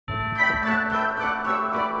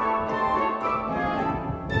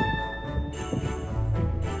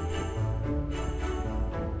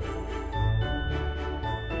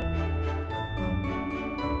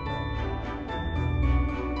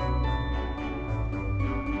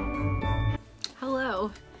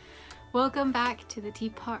Welcome back to the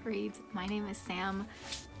Teapot Reads. My name is Sam.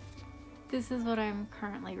 This is what I'm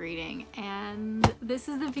currently reading, and this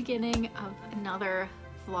is the beginning of another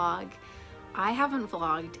vlog. I haven't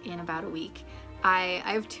vlogged in about a week. I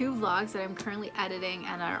have two vlogs that I'm currently editing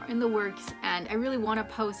and are in the works, and I really want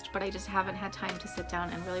to post, but I just haven't had time to sit down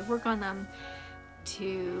and really work on them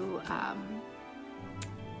to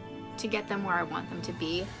get them where I want them to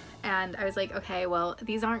be. And I was like, okay, well,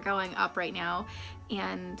 these aren't going up right now,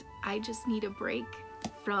 and I just need a break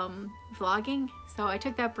from vlogging. So I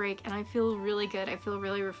took that break and I feel really good. I feel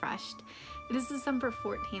really refreshed. It is December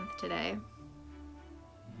 14th today.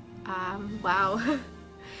 Wow.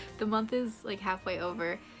 The month is like halfway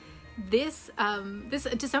over. This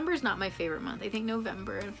December is not my favorite month. I think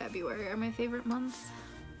November and February are my favorite months,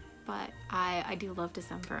 but I do love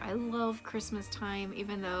December. I love Christmas time,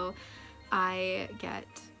 even though I get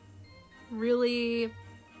really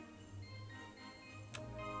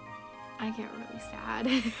sad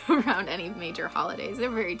around any major holidays. They're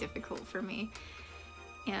very difficult for me,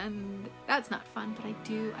 and that's not fun, but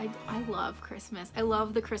I love Christmas. I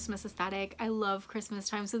love the Christmas aesthetic. I love Christmas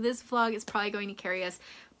time. So this vlog is probably going to carry us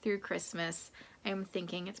through Christmas. I'm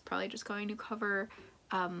thinking it's probably just going to cover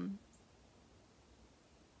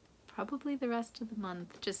probably the rest of the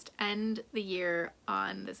month, just end the year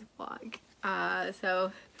on this vlog.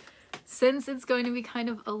 So since it's going to be kind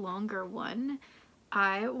of a longer one,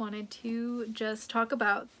 I wanted to just talk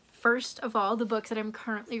about, first of all, the books that I'm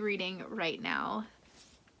currently reading right now,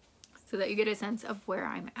 so that you get a sense of where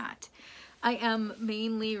I'm at. I am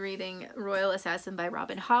mainly reading Royal Assassin by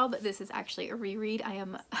Robin Hobb. This is actually a reread. I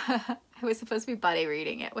was supposed to be buddy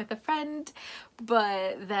reading it with a friend,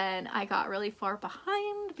 but then I got really far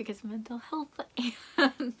behind because of mental health,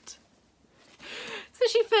 and so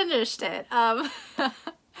she finished it.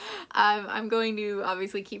 I'm going to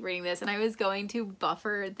obviously keep reading this, and I was going to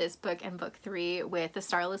buffer this book and book 3 with The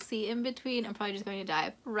Starless Sea in between. I'm probably just going to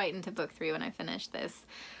dive right into book 3 when I finish this.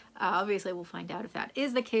 Obviously we'll find out if that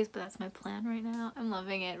is the case, but that's my plan right now. I'm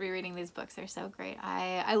loving it. Rereading these books are so great.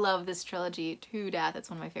 I love this trilogy to death. It's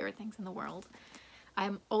one of my favorite things in the world.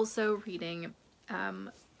 I'm also reading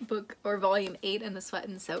volume 8 in the Sweat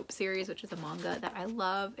and Soap series, which is a manga that I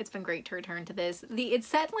love. It's been great to return to this. It's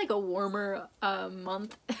set in like a warmer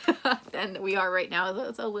month than we are right now, so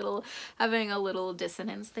it's having a little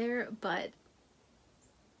dissonance there, but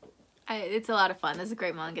it's a lot of fun. This is a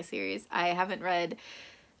great manga series. I haven't read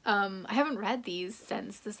these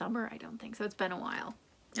since the summer, I don't think, so it's been a while,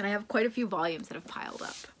 and I have quite a few volumes that have piled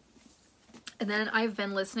up. And then I've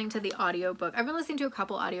been listening to the audiobook. I've been listening to a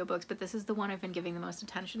couple audiobooks, but this is the one I've been giving the most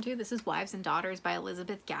attention to. This is Wives and Daughters by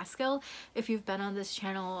Elizabeth Gaskell. If you've been on this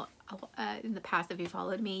channel in the past, if you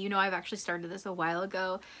followed me, you know I've actually started this a while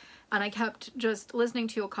ago, and I kept just listening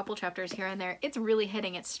to a couple chapters here and there. It's really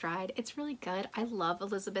hitting its stride. It's really good. I love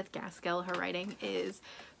Elizabeth Gaskell. Her writing is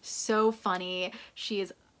so funny. She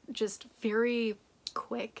is just very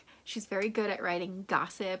quick. She's very good at writing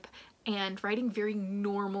gossip and writing very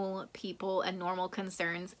normal people and normal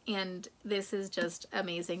concerns, and this is just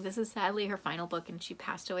amazing. This is sadly her final book, and she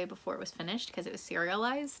passed away before it was finished because it was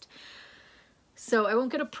serialized, so I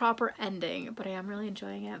won't get a proper ending, but I am really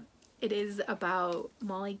enjoying it. It is about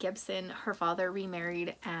Molly Gibson. Her father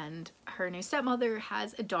remarried, and her new stepmother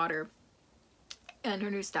has a daughter, and her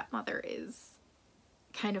new stepmother is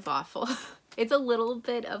kind of awful. It's a little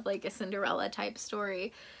bit of like a Cinderella type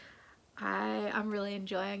story. I'm really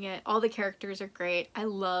enjoying it. All the characters are great. I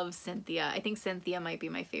love Cynthia. I think Cynthia might be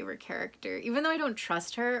my favorite character. Even though I don't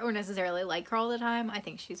trust her or necessarily like her all the time, I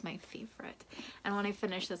think she's my favorite. And when I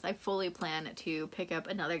finish this, I fully plan to pick up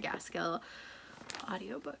another Gaskell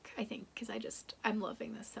audiobook, I think, because I'm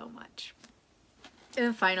loving this so much. And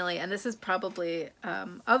then finally, and this is probably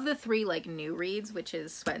of the 3 like new reads, which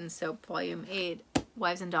is Sweat and Soap Volume 8,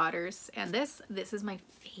 Wives and Daughters, and this is my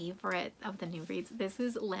favorite of the new reads. This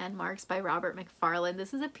is Landmarks by Robert McFarlane.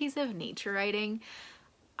 This is a piece of nature writing.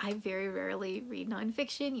 I very rarely read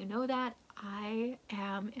nonfiction, you know that. I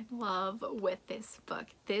am in love with this book.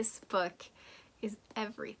 This book is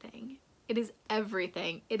everything. It is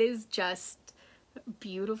everything. It is just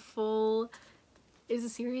beautiful. It is a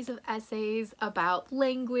series of essays about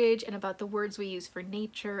language and about the words we use for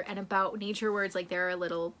nature, and about nature words. Like, there are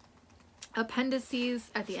little appendices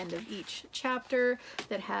at the end of each chapter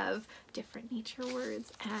that have different nature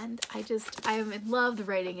words, and I am in love. The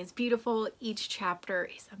writing is beautiful. Each chapter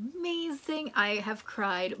is amazing. I have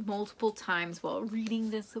cried multiple times while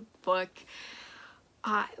reading this book.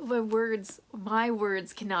 My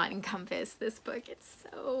words cannot encompass this book. It's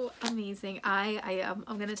so amazing. I'm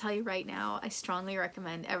gonna tell you right now, I strongly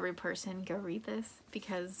recommend every person go read this,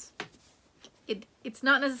 because it's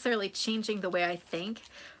not necessarily changing the way I think,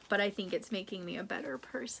 but I think it's making me a better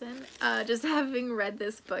person. Just having read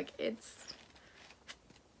this book,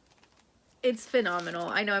 it's phenomenal.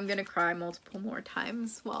 I know I'm gonna cry multiple more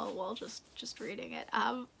times while just reading it.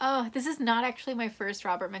 Oh, this is not actually my first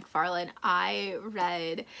Robert Macfarlane. I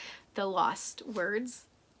read The Lost Words,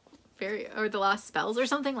 or The Lost Spells or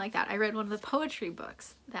something like that. I read one of the poetry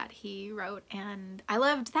books that he wrote and I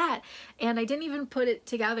loved that. And I didn't even put it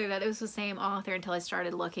together that it was the same author until I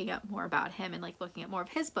started looking up more about him and like looking at more of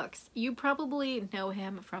his books. You probably know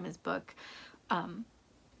him from his book,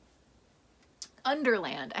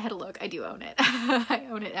 Underland. I had to look. I do own it. I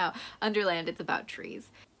own it now. Underland, it's about trees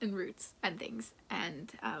and roots and things.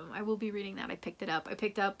 And I will be reading that. I picked it up.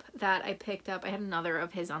 I had another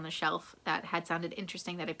of his on the shelf that had sounded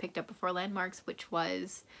interesting that I picked up before Landmarks, which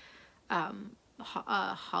was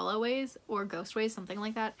Holloways or Ghostways, something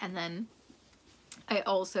like that. And then I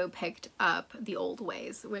also picked up The Old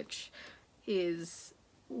Ways, which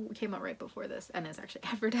came out right before this and is actually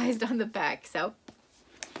advertised on the back. So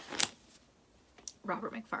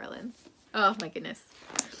Robert Macfarlane. Oh my goodness.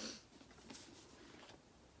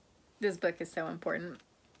 This book is so important.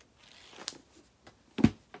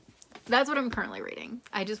 That's what I'm currently reading.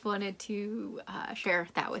 I just wanted to share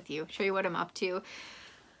that with you, show you what I'm up to.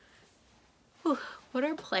 Whew, what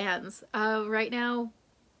are plans? Right now,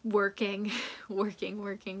 working.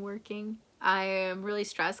 I am really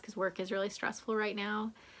stressed because work is really stressful right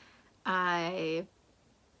now. I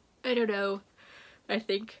don't know. I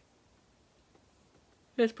think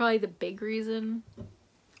that's probably the big reason.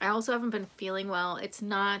 I also haven't been feeling well. It's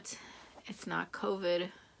not COVID.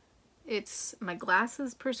 It's my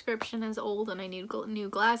glasses prescription is old and I need new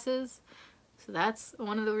glasses. So that's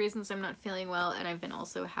one of the reasons I'm not feeling well. And I've been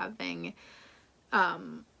also having, so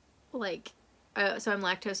I'm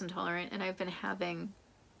lactose intolerant and I've been having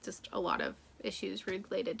just a lot of issues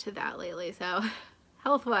related to that lately. So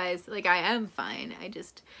health-wise, like I am fine. I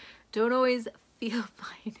just don't always feel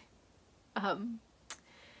fine.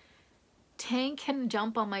 Tank can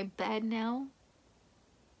jump on my bed now,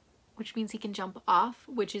 which means he can jump off,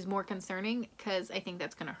 which is more concerning because I think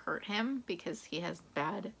that's gonna hurt him because he has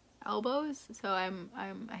bad elbows. So I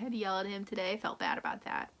had to yell at him today. I felt bad about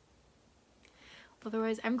that.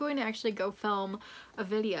 Otherwise, I'm going to actually go film a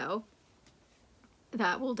video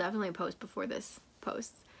that we'll definitely post before this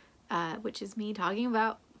posts, which is me talking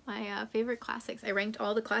about my favorite classics. I ranked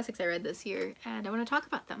all the classics I read this year and I want to talk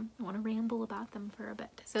about them. I want to ramble about them for a bit.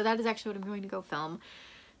 So that is actually what I'm going to go film.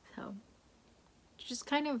 So just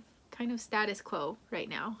kind of status quo right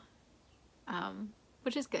now,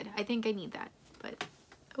 which is good. I think I need that, but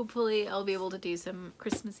hopefully I'll be able to do some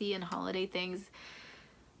Christmassy and holiday things.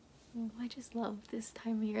 Oh, I just love this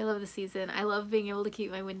time of year. I love the season. I love being able to keep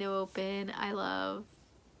my window open. I love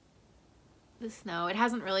the snow. It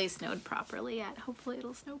hasn't really snowed properly yet. Hopefully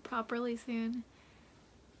it'll snow properly soon.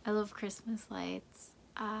 I love Christmas lights.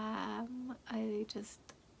 I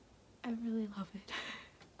really love it.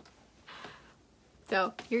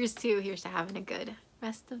 So here's to having a good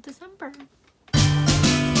rest of December.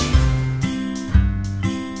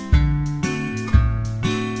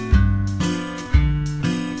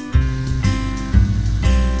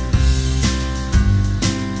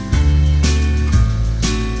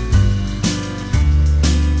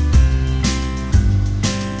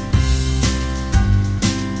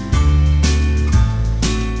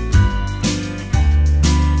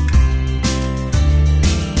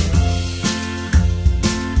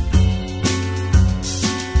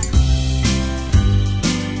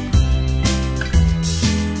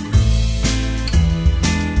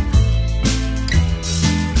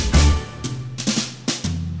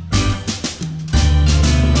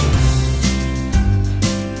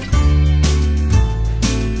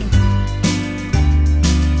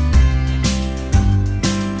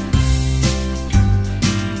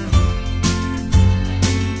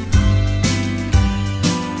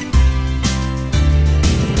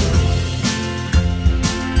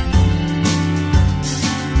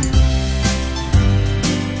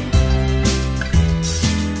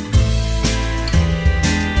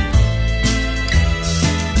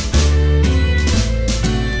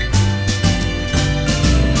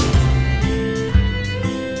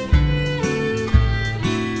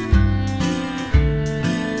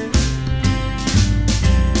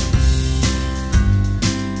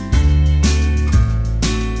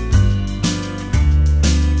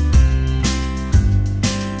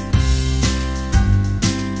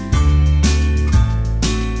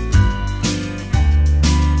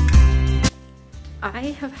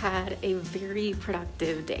 I have had a very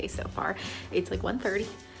productive day so far. It's like 1:30.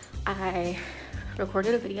 I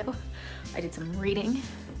recorded a video. I did some reading.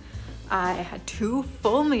 I had 2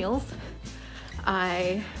 full meals.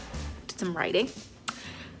 I did some writing.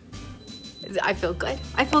 I feel good.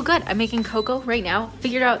 I feel good. I'm making cocoa right now.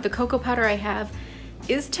 Figured out the cocoa powder I have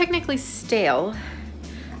is technically stale,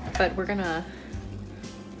 but we're gonna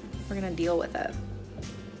deal with it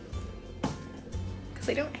because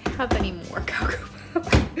I don't have any more cocoa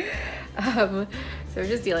powder. So we're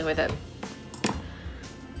just dealing with it.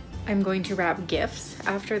 I'm going to wrap gifts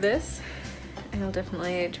after this, and I'll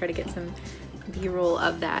definitely try to get some B-roll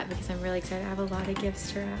of that because I'm really excited. I have a lot of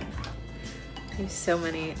gifts to wrap. There's so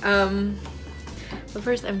many. But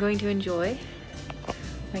first I'm going to enjoy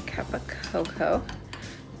my cup of cocoa.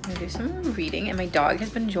 I'm gonna do some reading, and my dog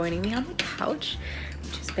has been joining me on the couch,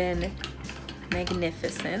 which has been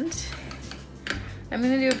magnificent. I'm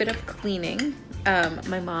gonna do a bit of cleaning.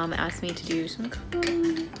 My mom asked me to do some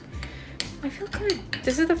cleaning. I feel good.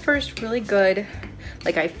 This is the first really good,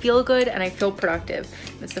 like I feel good and I feel productive.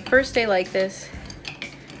 It's the first day like this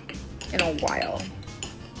in a while.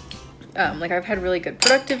 Like I've had really good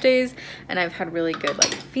productive days and I've had really good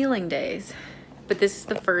like feeling days, but this is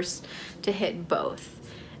the first to hit both,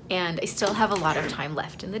 and I still have a lot of time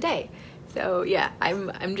left in the day. So yeah, I'm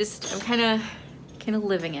kind of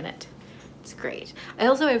living in it. It's great. I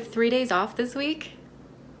also have 3 days off this week,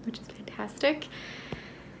 which is fantastic.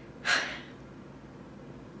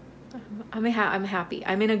 I'm happy.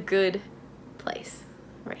 I'm in a good place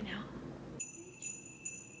right now.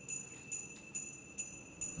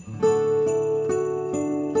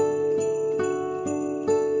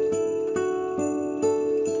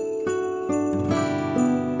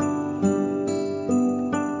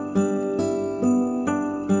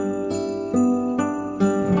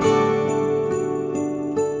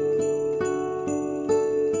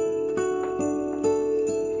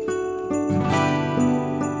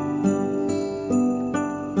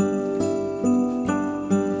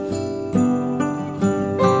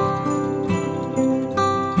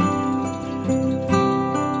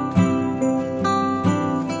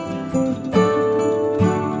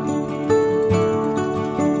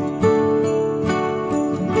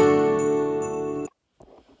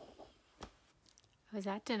 I was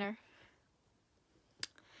at dinner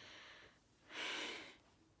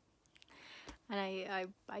and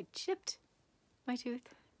I chipped my tooth.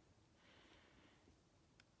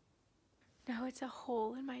 Now it's a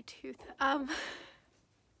hole in my tooth.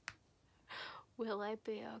 Will I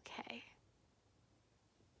be okay?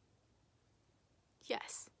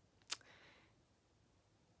 Yes.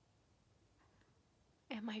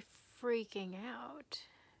 Am I freaking out?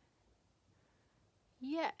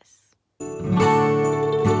 Yes.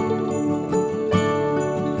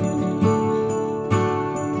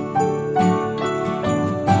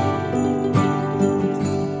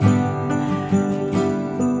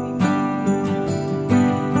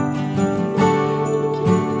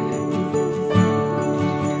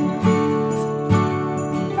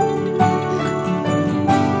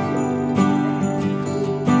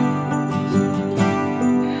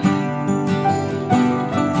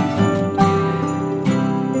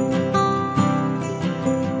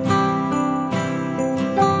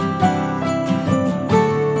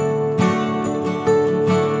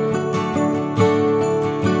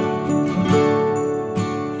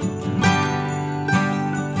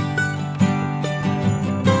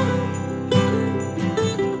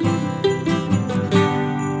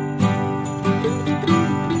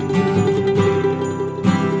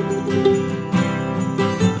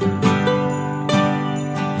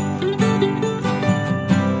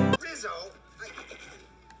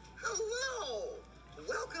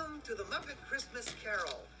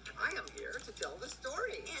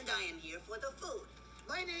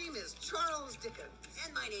 My name is Charles Dickens.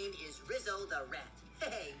 And my name is Rizzo the Rat.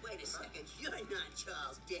 Hey, wait a second. You're not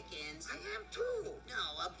Charles Dickens. I am too.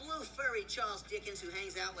 No, a blue furry Charles Dickens who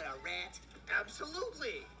hangs out with a rat.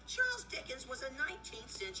 Absolutely. Charles Dickens was a 19th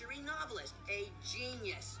century novelist, a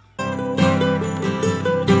genius.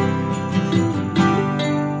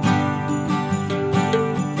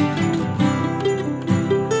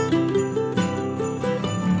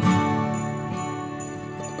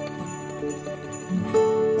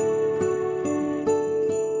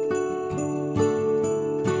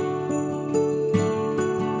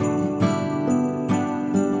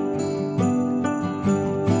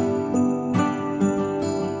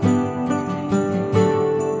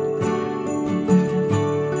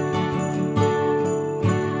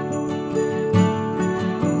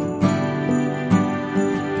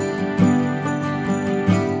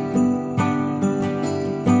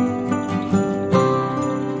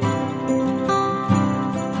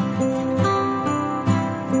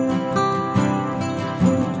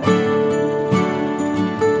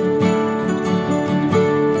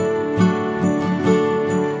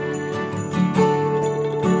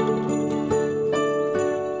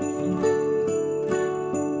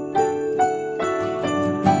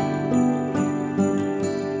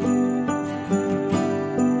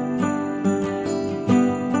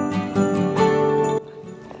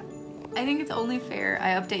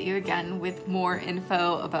 you again with more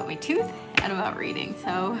info about my tooth and about reading.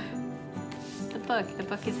 So the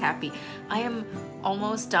book is happy. I am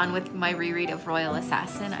almost done with my reread of Royal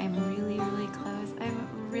Assassin. I'm really close.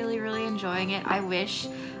 I'm really enjoying it. I wish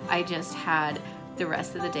I just had the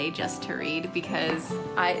rest of the day just to read, because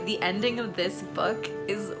the ending of this book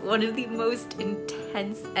is one of the most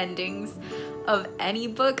intense endings of any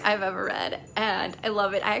book I've ever read, and I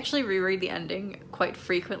love it. I actually reread the ending quite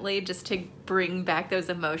frequently just to bring back those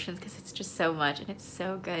emotions, because it's just so much and it's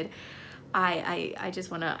so good. I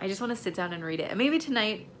just wanna sit down and read it, and maybe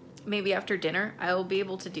tonight, maybe after dinner, I will be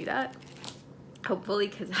able to do that, hopefully,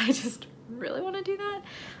 because I just really want to do that.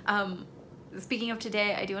 Speaking of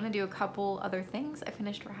today, I do want to do a couple other things. I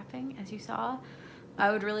finished wrapping, as you saw.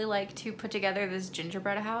 I would really like to put together this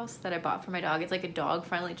gingerbread house that I bought for my dog. It's like a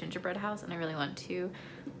dog-friendly gingerbread house, and I really want to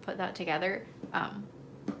put that together. And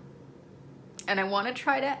I want to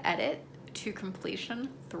try to edit to completion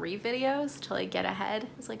 3 videos to like get ahead.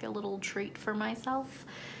 It's like a little treat for myself.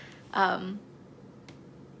 So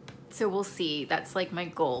we'll see. That's like my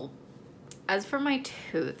goal. As for my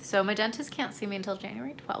tooth, so my dentist can't see me until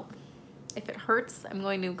January 12th. If it hurts, I'm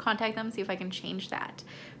going to contact them, see if I can change that.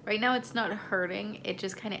 Right now it's not hurting, it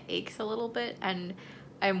just kind of aches a little bit, and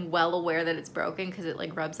I'm well aware that it's broken because it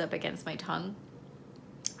like rubs up against my tongue.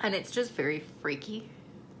 And it's just very freaky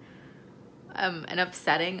and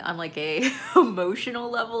upsetting on like a emotional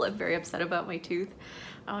level. I'm very upset about my tooth.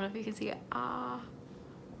 I don't know if you can see it.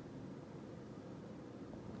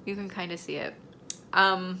 You can kind of see it.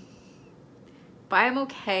 But I'm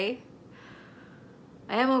okay.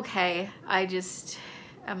 I am okay. I just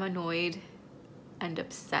am annoyed and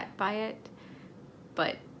upset by it,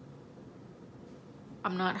 but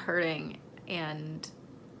I'm not hurting, and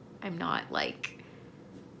I'm not like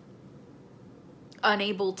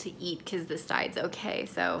unable to eat because the side's okay.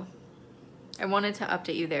 So I wanted to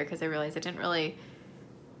update you there because I realized I didn't really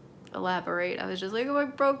elaborate. I was just like, oh, I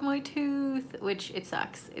broke my tooth, which it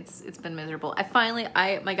sucks. It's been miserable. I finally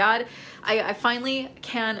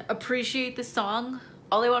can appreciate the song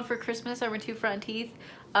All I Want for Christmas Are My 2 Front Teeth,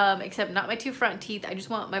 except not my 2 front teeth. I just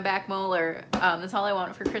want my back molar. That's all I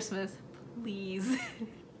want for Christmas. Please.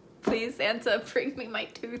 Please, Santa, bring me my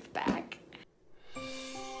tooth back.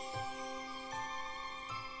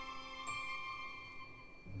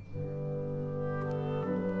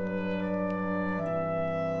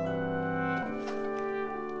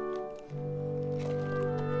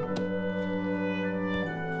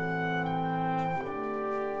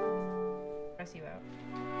 You out,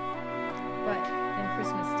 but then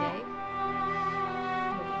Christmas Day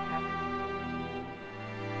you'll be happy.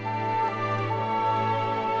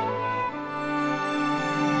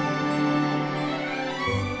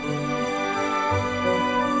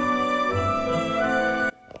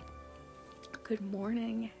 Good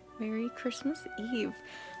morning, Merry Christmas Eve.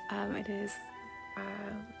 It is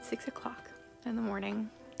 6 o'clock in the morning.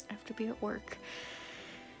 I have to be at work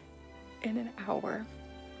in an hour.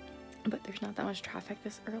 But there's not that much traffic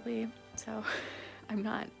this early, so I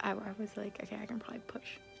was like, okay, I can probably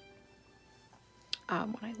push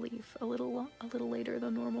when I leave a little later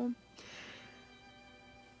than normal.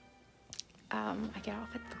 I get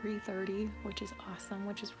off at 3:30, which is awesome,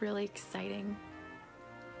 which is really exciting.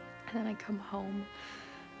 And then I come home,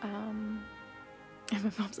 and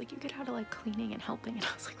my mom's like, you get out of like cleaning and helping, and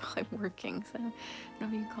I was like, well, I'm working, so I don't know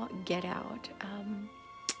if you can call it get out.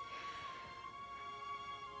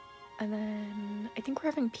 And then I think we're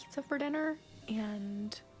having pizza for dinner,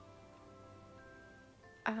 and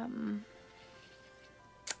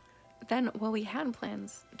then, well, we had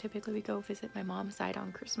plans. Typically we go visit my mom's side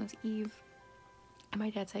on Christmas Eve, and my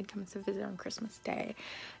dad's side comes to visit on Christmas Day.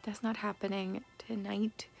 That's not happening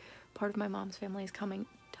tonight. Part of my mom's family is coming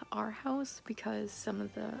to our house because some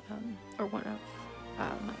of the, or one of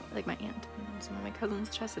my aunt and some of my cousins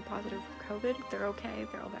tested positive for COVID. They're okay,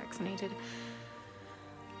 they're all vaccinated.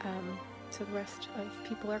 So the rest of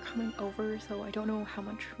people are coming over, so I don't know how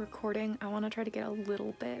much recording. I want to try to get a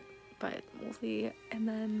little bit, but we'll see. And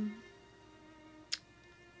then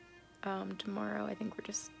tomorrow I think we're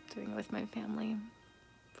just doing it with my family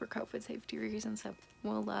for COVID safety reasons. So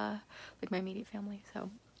we'll like my immediate family. So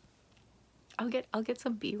I'll get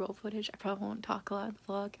some B-roll footage. I probably won't talk a lot in the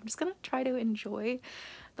vlog. I'm just gonna try to enjoy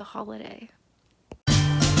the holiday.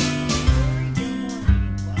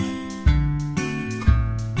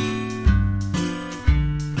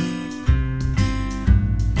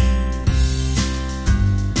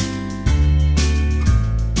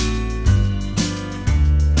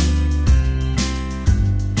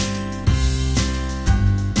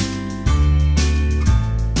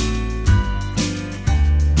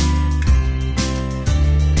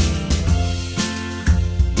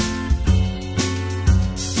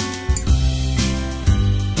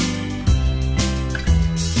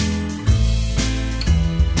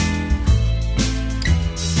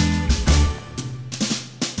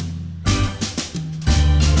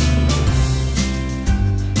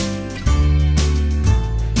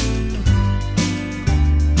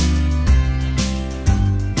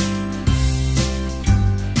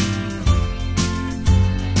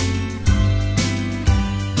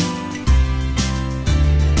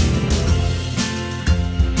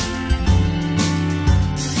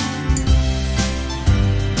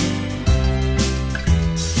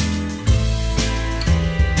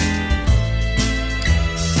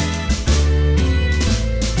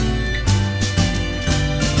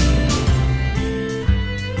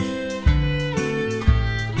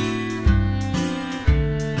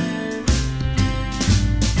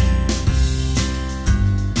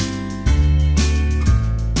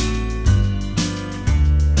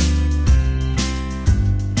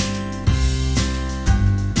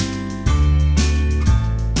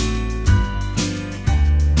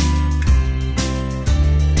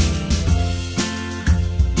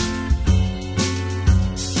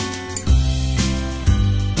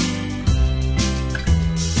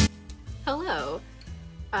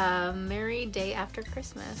 after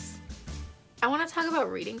Christmas. I want to talk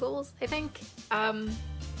about reading goals, I think.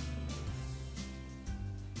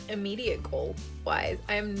 Immediate goal wise,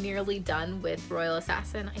 I am nearly done with Royal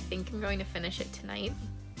Assassin. I think I'm going to finish it tonight.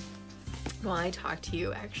 While I talk to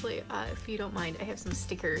you, actually, if you don't mind, I have some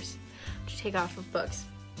stickers to take off of books.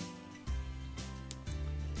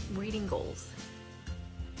 Reading goals.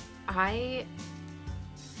 I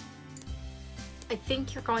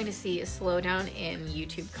think you're going to see a slowdown in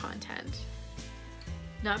YouTube content.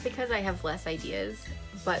 Not because I have less ideas,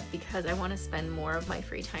 but because I want to spend more of my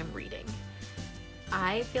free time reading.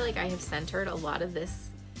 I feel like I have centered a lot of this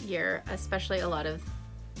year, especially a lot of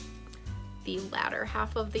the latter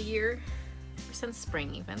half of the year, or since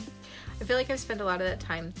spring even. I feel like I've spent a lot of that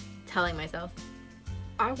time telling myself,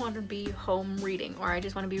 I want to be home reading, or I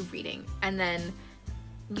just want to be reading, and then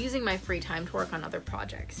using my free time to work on other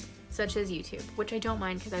projects, such as YouTube, which I don't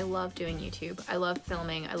mind because I love doing YouTube. I love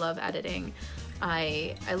filming, I love editing,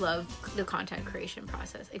 I love the content creation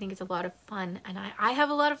process. I think it's a lot of fun, and I have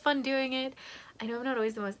a lot of fun doing it. I know I'm not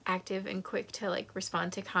always the most active and quick to like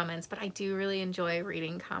respond to comments, but I do really enjoy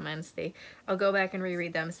reading comments. I'll go back and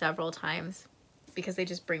reread them several times because they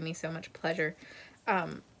just bring me so much pleasure.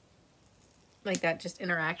 Like that just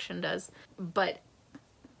interaction does. But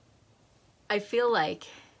I feel like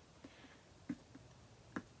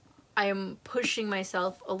I am pushing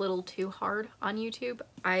myself a little too hard on YouTube.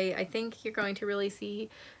 I think you're going to really see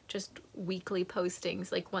just weekly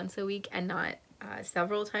postings, like once a week and not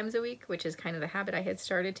several times a week, which is kind of the habit I had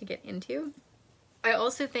started to get into. I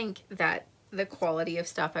also think that the quality of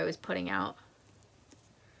stuff I was putting out,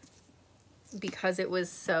 because it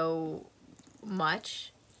was so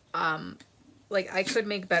much, like I could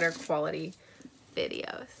make better quality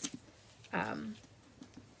videos.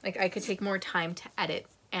 Like I could take more time to edit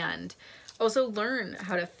and also learn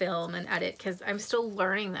how to film and edit, because I'm still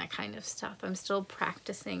learning that kind of stuff. I'm still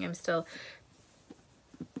practicing. I'm still,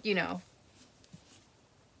 you know,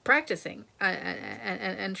 practicing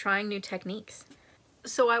and trying new techniques.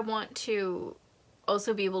 So I want to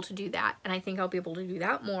also be able to do that, and I think I'll be able to do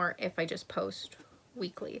that more if I just post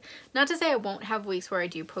weekly. Not to say I won't have weeks where I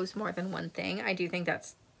do post more than one thing. I do think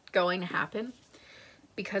that's going to happen,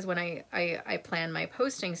 because when I plan my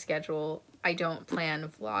posting schedule, I don't plan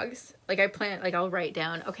vlogs. Like I'll write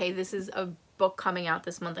down, okay, this is a book coming out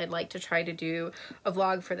this month. I'd like to try to do a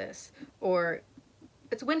vlog for this. Or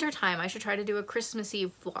it's winter time, I should try to do a Christmas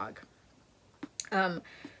Eve vlog.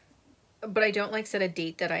 But I don't like set a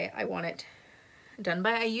date that I want it done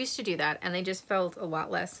by. I used to do that, and they just felt a lot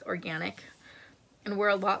less organic and were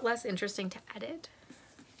a lot less interesting to edit.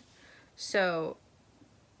 So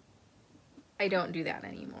I don't do that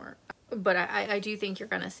anymore. But I do think you're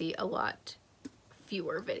gonna see a lot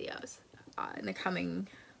fewer videos in the coming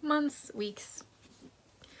months, weeks,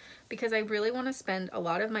 because I really want to spend a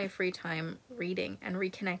lot of my free time reading and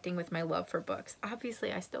reconnecting with my love for books.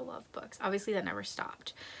 Obviously, I still love books. Obviously, that never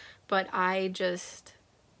stopped. But I just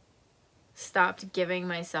stopped giving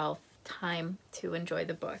myself time to enjoy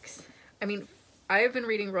the books. I mean, I have been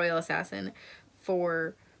reading Royal Assassin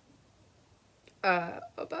for about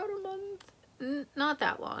a month. Not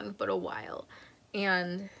that long, but a while.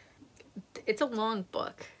 And it's a long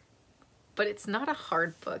book, but it's not a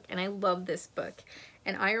hard book, and I love this book.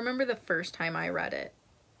 And I remember the first time I read it,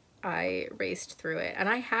 I raced through it, and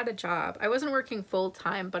I had a job. I wasn't working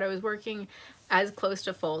full-time, but I was working as close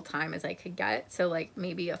to full-time as I could get, so like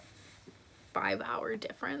maybe a 5-hour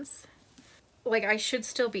difference. Like I should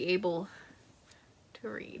still be able to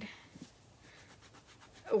read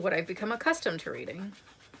what I've become accustomed to reading.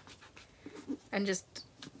 And just,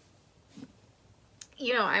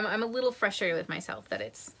 you know, I'm a little frustrated with myself that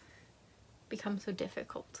it's become so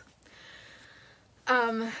difficult.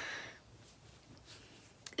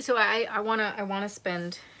 So I wanna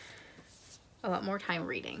spend a lot more time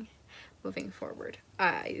reading moving forward.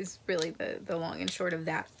 Is really the long and short of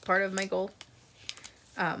that part of my goal.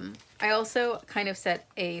 I also kind of set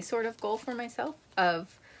a sort of goal for myself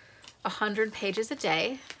of 100 pages a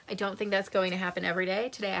day. I don't think that's going to happen every day.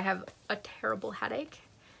 Today I have a terrible headache.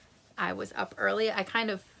 I was up early. I kind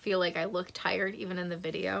of feel like I look tired even in the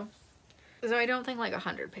video. So I don't think like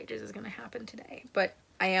 100 pages is going to happen today. But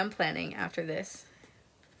I am planning after this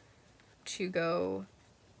to go,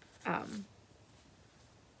 I'm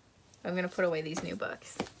going to put away these new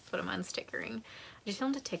books, put them on stickering. I just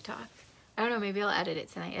filmed a TikTok. I don't know, maybe I'll edit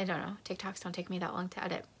it tonight. I don't know. TikToks don't take me that long to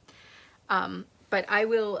edit. But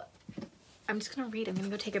I'm just going to read. I'm going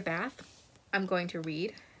to go take a bath. I'm going to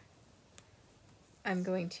read. I'm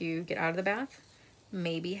going to get out of the bath.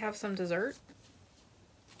 Maybe have some dessert.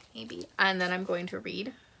 Maybe. And then I'm going to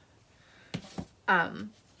read.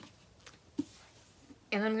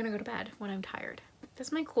 And I'm gonna go to bed when I'm tired.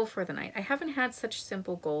 That's my goal for the night. I haven't had such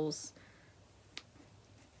simple goals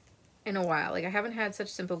in a while. Like, I haven't had such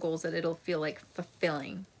simple goals that it'll feel like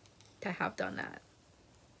fulfilling to have done that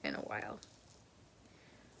in a while.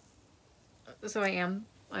 So I'm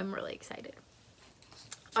really excited.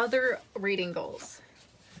 Other reading goals.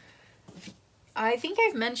 I think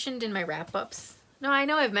I've mentioned in my wrap-ups. No, I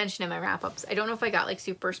know I've mentioned in my wrap-ups. I don't know if I got like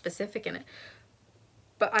super specific in it.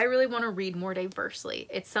 But I really want to read more diversely.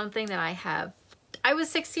 It's something that I was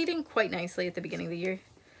succeeding quite nicely at the beginning of the year,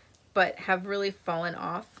 but have really fallen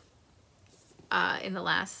off in the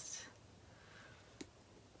last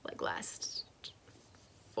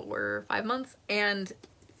 4 or 5 months. And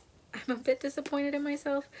I'm a bit disappointed in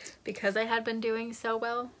myself because I had been doing so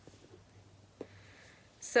well.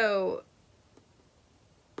 So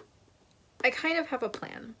I kind of have a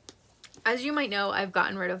plan. As you might know, I've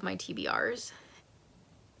gotten rid of my TBRs.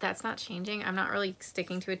 That's not changing. I'm not really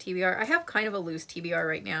sticking to a TBR. I have kind of a loose TBR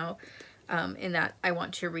right now, in that I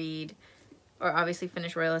want to read, or obviously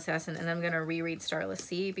finish Royal Assassin, and I'm going to reread Starless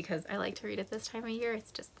Sea because I like to read it this time of year.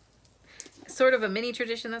 It's just sort of a mini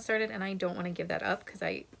tradition that started, and I don't want to give that up because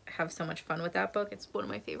I have so much fun with that book. It's one of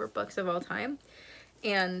my favorite books of all time.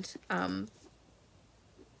 And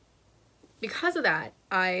because of that,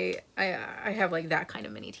 I have like that kind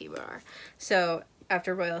of mini TBR. So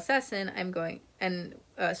after Royal Assassin,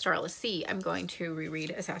 Starless Sea, I'm going to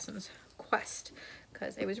reread Assassin's Quest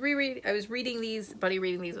because I was reading these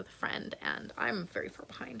with a friend, and I'm very far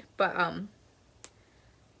behind. But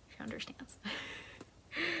she understands.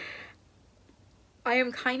 I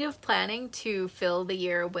am kind of planning to fill the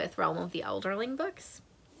year with Realm of the Elderling books.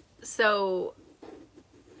 So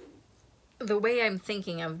the way I'm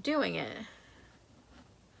thinking of doing it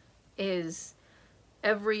is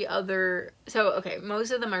okay,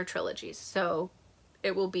 most of them are trilogies. So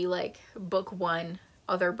it will be like book 1,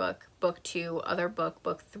 other book, book 2, other book,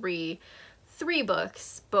 book 3, 3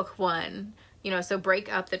 books, book 1, you know, so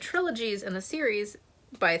break up the trilogies and the series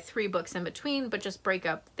by 3 books in between, but just break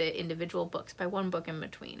up the individual books by 1 book in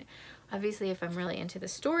between. Obviously, if I'm really into the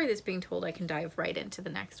story that's being told, I can dive right into the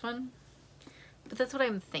next one. But that's what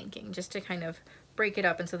I'm thinking, just to kind of break it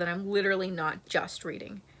up, and so that I'm literally not just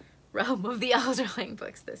reading Realm of the Elderling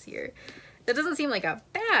books this year. That doesn't seem like a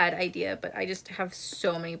bad idea, but I just have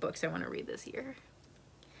so many books I want to read this year.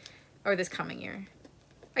 Or this coming year.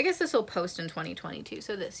 I guess this will post in 2022,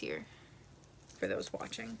 so this year, for those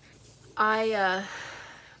watching.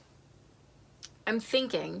 I'm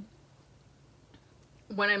thinking,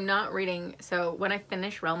 when I'm not reading, so when I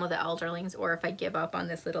finish Realm of the Elderlings, or if I give up on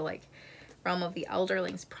this little like Realm of the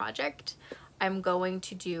Elderlings project, I'm going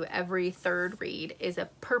to do every 3rd read is a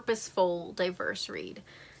purposeful, diverse read.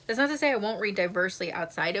 That's not to say I won't read diversely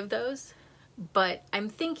outside of those, but I'm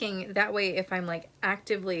thinking that way if I'm like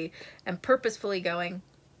actively and purposefully going,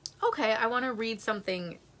 okay, I want to read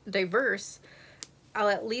something diverse, I'll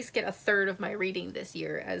at least get a 1/3 of my reading this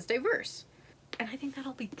year as diverse. And I think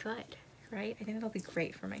that'll be good, right? I think that'll be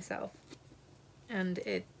great for myself. And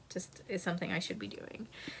it just is something I should be doing.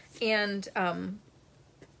 And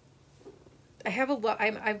I have a lot,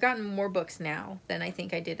 I've gotten more books now than I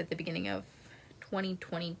think I did at the beginning of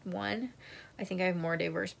 2021. I think I have more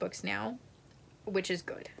diverse books now, which is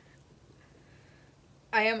good.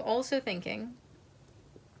 I am also thinking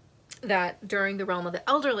that during the Realm of the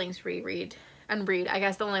Elderlings reread, I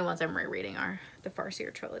guess the only ones I'm rereading are the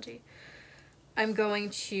Farseer trilogy. I'm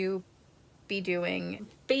going to be doing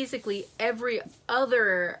basically every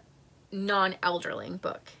other non-Elderling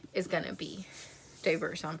book is going to be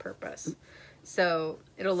diverse on purpose. So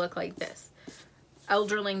it'll look like this.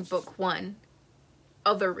 Elderling book 1,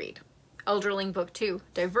 other read. Elderling book 2,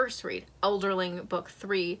 diverse read. Elderling book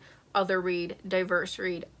 3, other read, diverse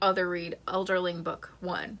read, other read. Elderling book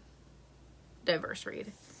 1, diverse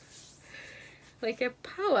read. Like a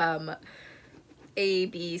poem. A,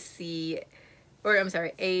 B, C, or I'm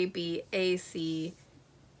sorry, A, B, A, C,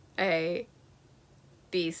 A,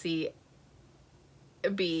 B, C,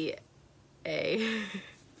 B, A.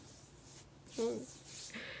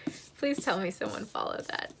 Please tell me someone followed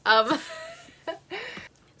that.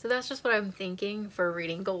 So that's just what I'm thinking for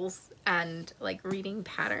reading goals and like reading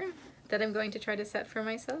pattern that I'm going to try to set for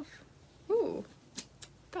myself. Ooh,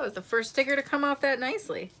 that was the first sticker to come off that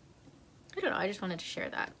nicely. I don't know, I just wanted to share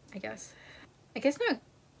that, I guess. I guess not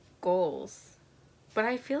goals, but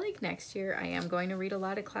I feel like next year I am going to read a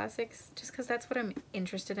lot of classics just because that's what I'm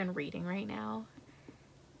interested in reading right now.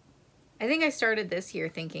 I think I started this year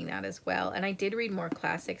thinking that as well, and I did read more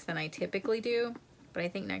classics than I typically do, but I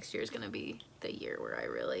think next year is going to be the year where I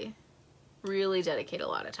really, really dedicate a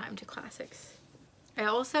lot of time to classics. I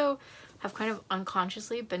also have kind of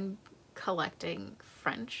unconsciously been collecting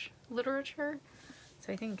French literature.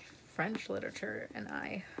 So I think French literature and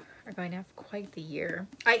I are going to have quite the year.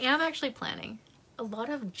 I am actually planning a lot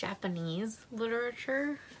of Japanese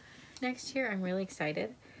literature next year. I'm really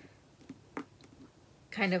excited.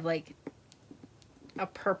 Kind of like a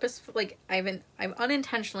purpose, like I'm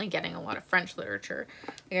unintentionally getting a lot of French literature.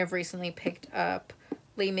 Like I've recently picked up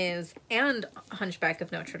Les Mis and Hunchback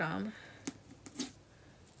of Notre Dame.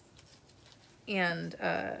 And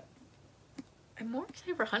I'm more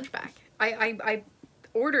excited for Hunchback. I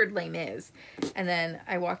ordered Les Mis, and then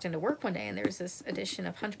I walked into work one day and there was this edition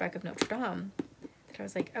of Hunchback of Notre Dame that I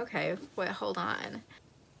was like, okay, wait, hold on.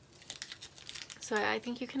 So I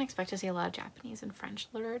think you can expect to see a lot of Japanese and French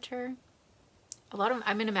literature.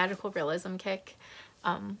 I'm in a magical realism kick, so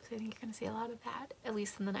I think you're gonna see a lot of that, at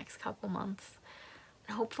least in the next couple months.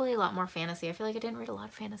 And hopefully a lot more fantasy. I feel like I didn't read a lot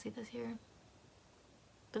of fantasy this year.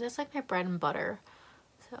 But that's like my bread and butter,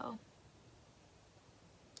 so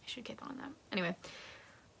I should get on that. Anyway,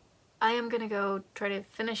 I am gonna go try to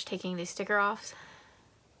finish taking these sticker offs,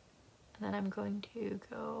 and then I'm going to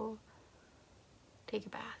go take a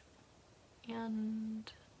bath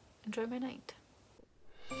and enjoy my night.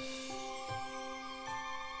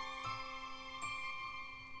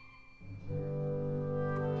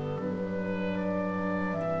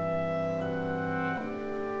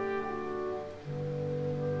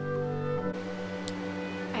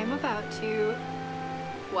 I'm about to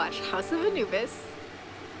watch House of Anubis,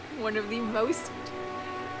 one of the most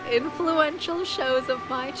influential shows of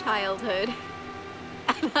my childhood,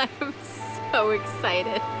 and I am so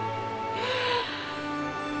excited.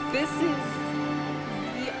 This is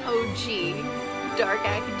the OG dark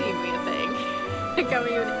academia thing that got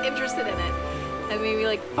me even interested in it and made me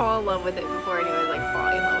like fall in love with it before anyone was like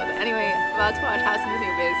falling in love with it. Anyway, about to watch House of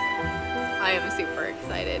Anubis. I am super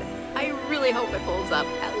excited. I really hope it holds up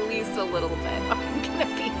at least a little bit. I'm gonna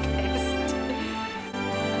be pissed.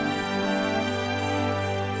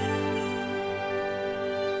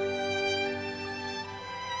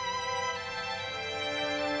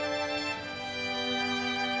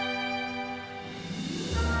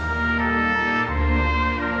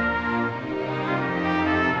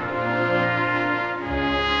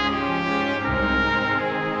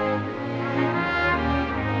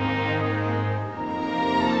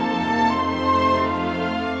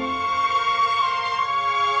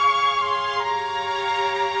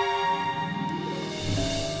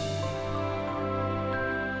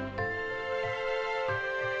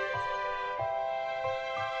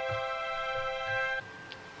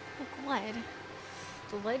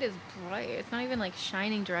 The light is bright. It's not even like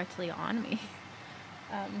shining directly on me.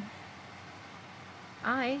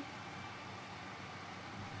 I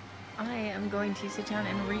am going to sit down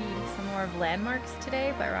and read some more of Landmarks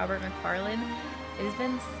today by Robert Macfarlane. It has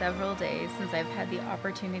been several days since I've had the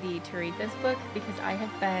opportunity to read this book because I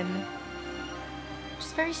have been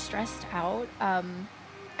just very stressed out. I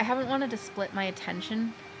haven't wanted to split my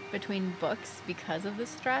attention between books because of the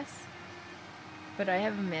stress, but I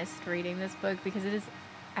have missed reading this book because it is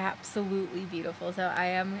absolutely beautiful. So I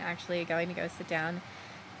am actually going to go sit down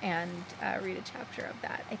and read a chapter of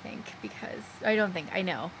that, I think, because I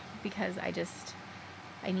know, because I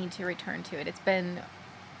need to return to it. It's been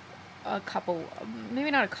a couple, maybe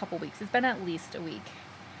not a couple weeks, it's been at least a week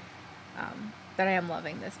that I am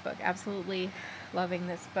loving this book, absolutely loving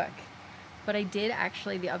this book. But I did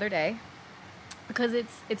actually the other day, because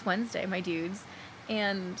it's Wednesday, my dudes,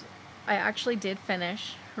 and I actually did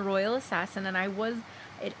finish Royal Assassin, and I was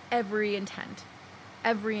at every intent,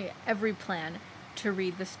 every plan to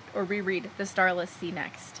read this or reread The Starless Sea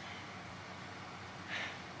next.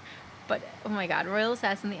 But oh my god, Royal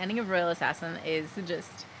Assassin, the ending of Royal Assassin is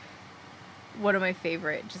just one of my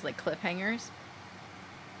favorite just like cliffhangers.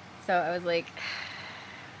 So I was like,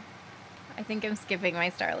 I think I'm skipping my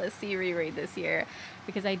Starless Sea reread this year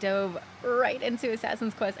because I dove right into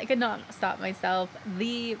Assassin's Quest. I could not stop myself.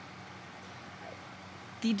 The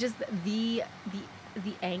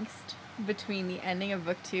angst between the ending of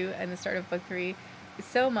book 2 and the start of book 3 is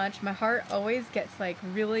so much. My heart always gets like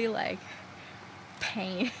really like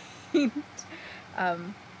pained. But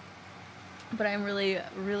I'm really,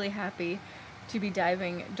 really happy to be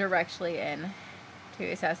diving directly in to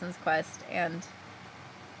Assassin's Quest, and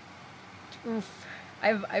oof,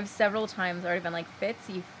 I've several times already been like, Fitz,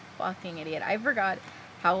 you fucking idiot. I forgot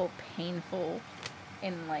how painful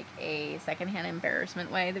in like a secondhand embarrassment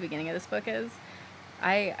way the beginning of this book is.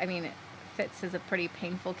 I mean, Fitz is a pretty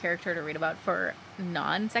painful character to read about for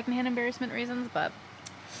non-secondhand embarrassment reasons, but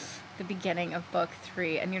the beginning of book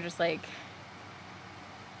 3, and you're just like,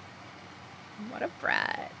 What a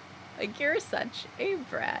brat. Like, you're such a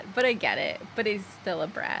brat. But I get it. But he's still a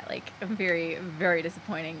brat. Like, I'm very, very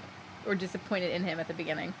disappointed in him at the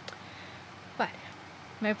beginning. But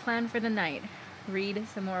my plan for the night, read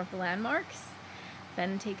some more of the landmarks,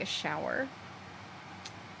 then take a shower,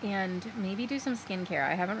 and maybe do some skincare.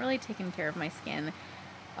 I haven't really taken care of my skin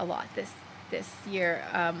a lot this year.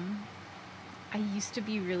 I used to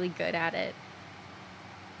be really good at it,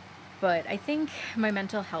 but I think my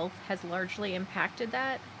mental health has largely impacted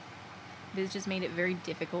that. It has just made it very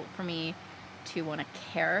difficult for me to want to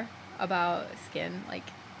care about skin. Like,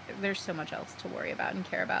 there's so much else to worry about and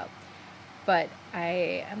care about. But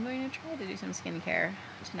I am going to try to do some skincare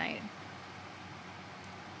tonight.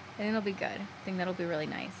 I think it'll be good. I think that'll be really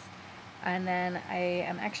nice. And then I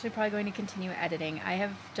am actually probably going to continue editing. I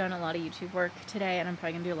have done a lot of YouTube work today, and I'm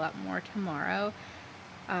probably going to do a lot more tomorrow.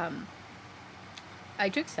 I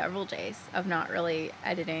took several days of not really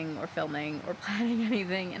editing or filming or planning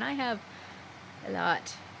anything, and I have a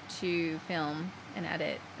lot to film and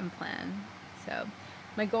edit and plan. So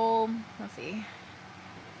my goal, let's see,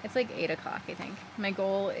 it's like 8 o'clock, I think. My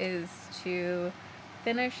goal is to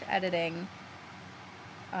finish editing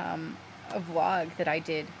a vlog that I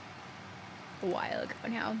did a while ago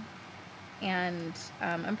now, and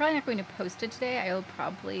I'm probably not going to post it today. I'll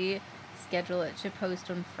probably schedule it to post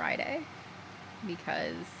on Friday,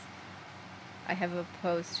 because I have a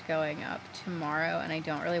post going up tomorrow and I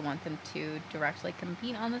don't really want them to directly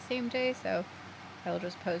compete on the same day, so I will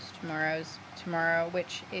just post tomorrow,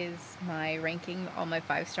 which is my ranking all my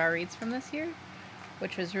 5-star reads from this year,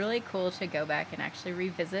 which was really cool to go back and actually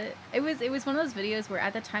revisit. It was one of those videos where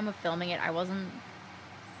at the time of filming it, I wasn't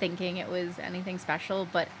thinking it was anything special,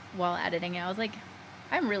 but while editing it, I was like,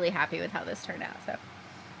 I'm really happy with how this turned out. So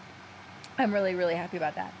I'm really, really happy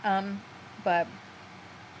about that. But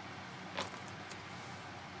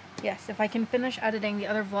yes, if I can finish editing the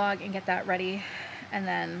other vlog and get that ready, and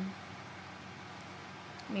then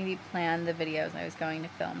maybe plan the videos I was going to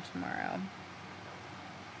film tomorrow.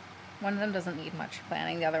 One of them doesn't need much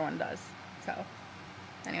planning, the other one does. So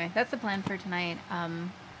anyway, that's the plan for tonight. I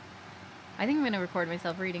think I'm going to record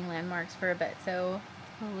myself reading landmarks for a bit, so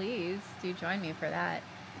please do join me for that.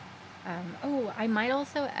 Oh, I might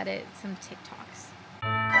also edit some TikToks.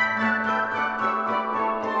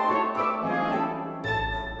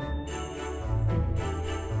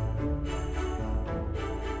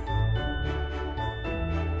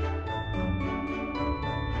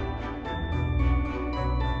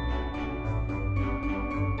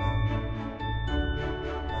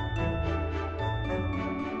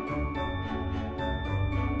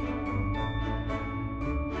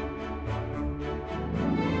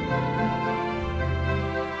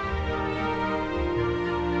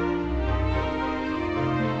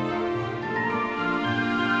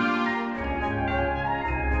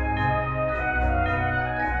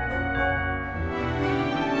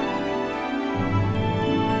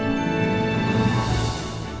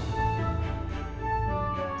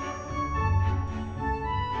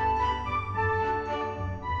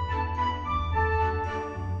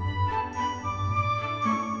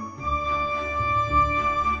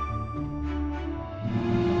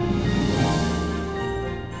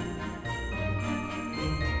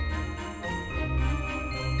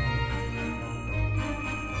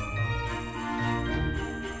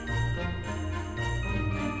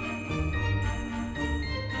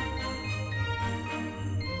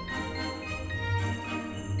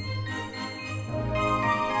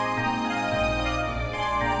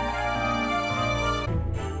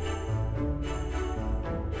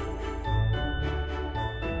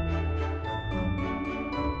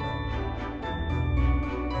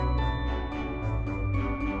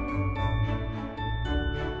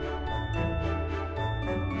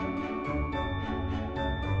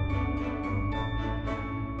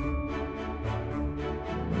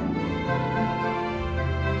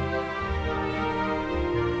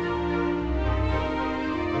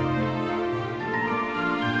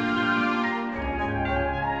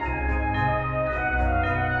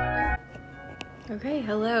 Okay,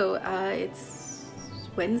 hello. It's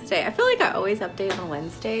Wednesday. I feel like I always update on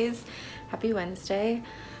Wednesdays. Happy Wednesday.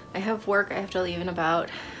 I have work I have to leave in about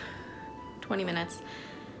 20 minutes.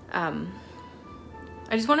 I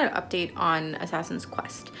just wanted to update on Assassin's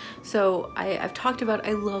Quest. So I've talked about,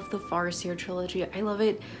 I love the Farseer trilogy. I love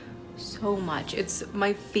it so much. It's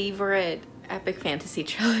my favorite epic fantasy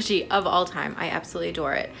trilogy of all time. I absolutely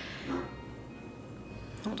adore it.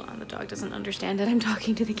 Hold on, the dog doesn't understand that I'm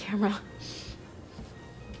talking to the camera.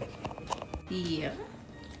 Yeah.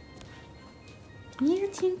 Yeah,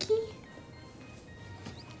 Tinky.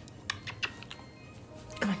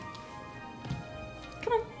 Come on.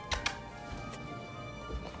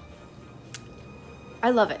 I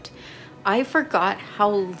love it. I forgot how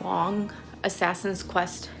long Assassin's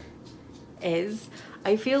Quest is.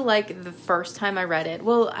 I feel like the first time I read it,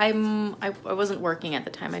 well, I wasn't working at the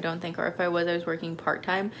time, I don't think, or if I was working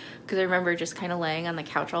part-time, because I remember just kind of laying on the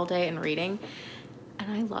couch all day and reading.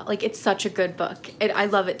 And I love, like, it's such a good book. I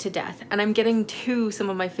love it to death. And I'm getting to some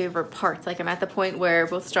of my favorite parts. Like, I'm at the point where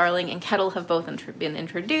both Starling and Kettle have both been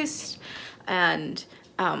introduced, and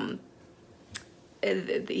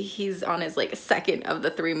he's on his, like, second of the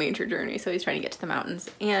 3 major journeys, so he's trying to get to the mountains.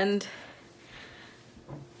 And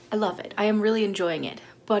I love it. I am really enjoying it,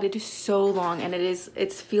 but it is so long, and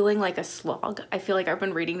it's feeling like a slog. I feel like I've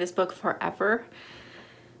been reading this book forever,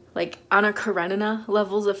 like Anna Karenina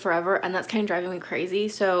levels of forever, and that's kind of driving me crazy.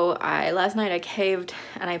 So last night I caved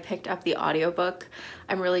and I picked up the audiobook.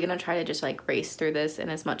 I'm really gonna try to just like race through this in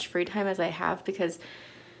as much free time as I have, because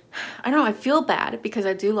I don't know, I feel bad because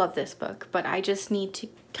I do love this book, but I just need to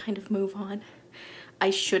kind of move on. I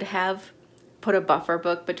should have put a buffer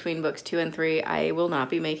book between books 2 and 3. I will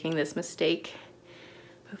not be making this mistake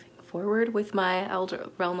moving forward with my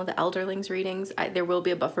Realm of the Elderlings readings. There will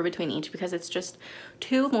be a buffer between each, because it's just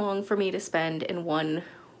too long for me to spend in one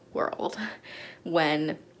world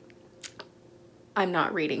when I'm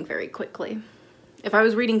not reading very quickly. If I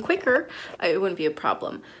was reading quicker, it wouldn't be a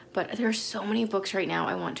problem. But there are so many books right now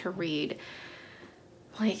I want to read.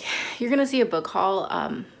 Like, you're gonna see a book haul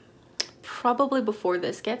probably before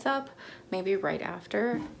this gets up, maybe right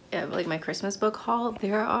after, like my Christmas book haul.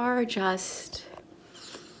 There are just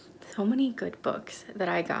so many good books that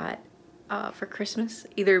I got for Christmas,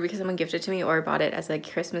 either because someone gifted to me or I bought it as a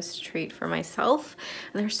Christmas treat for myself.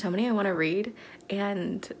 And there's so many I want to read,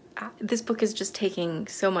 and this book is just taking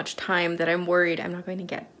so much time that I'm worried I'm not going to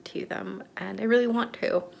get to them, and I really want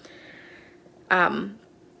to.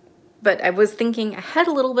 But I was thinking ahead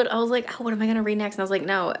a little bit. I was like, oh, what am I gonna read next? And I was like,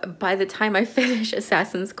 no, by the time I finish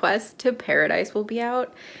Assassin's Quest, To Paradise will be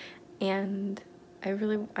out, and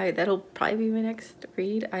that'll probably be my next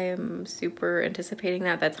read. I am super anticipating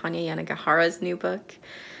that. That's Hanya Yanagihara's new book,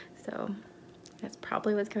 so that's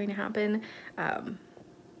probably what's going to happen.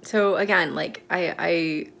 So again, like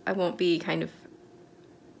I won't be kind of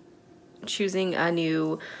choosing a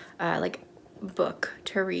new like book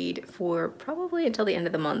to read for probably until the end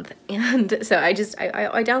of the month. And so I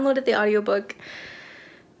downloaded the audiobook.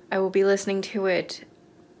 I will be listening to it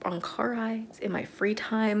on car rides in my free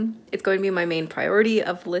time. It's going to be my main priority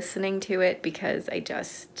of listening to it, because I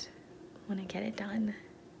just want to get it done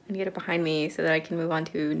and get it behind me so that I can move on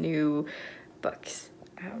to new books.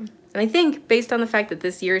 And I think, based on the fact that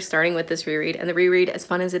this year is starting with this reread, and the reread, as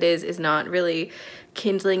fun as it is not really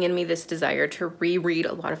kindling in me this desire to reread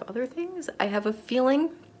a lot of other things, I have a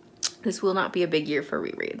feeling this will not be a big year for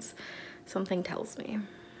rereads. Something tells me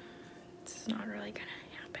it's not really gonna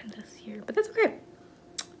happen this year, but that's okay.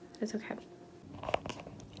 That's okay.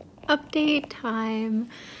 Update time.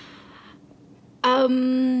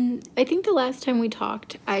 I think the last time we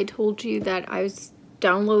talked, I told you that I was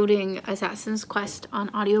downloading Assassin's Quest on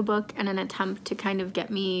audiobook in an attempt to kind of get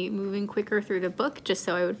me moving quicker through the book, just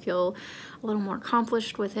so I would feel a little more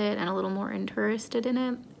accomplished with it and a little more interested in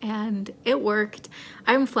it, and it worked.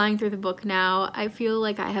 I'm flying through the book now. I feel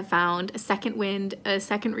like I have found a second wind, a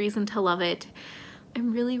second reason to love it.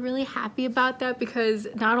 I'm really, really happy about that, because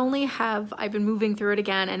not only have I been moving through it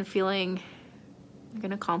again and feeling like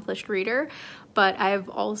an accomplished reader, but I've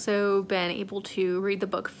also been able to read the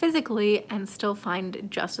book physically and still find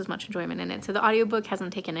just as much enjoyment in it. So the audiobook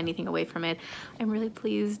hasn't taken anything away from it. I'm really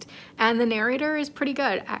pleased. And the narrator is pretty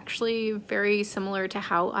good, actually very similar to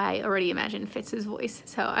how I already imagined Fitz's voice.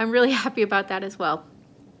 So I'm really happy about that as well.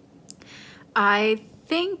 I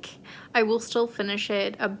think I will still finish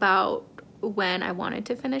it about when I wanted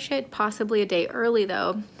to finish it, possibly a day early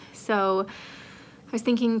though. So I was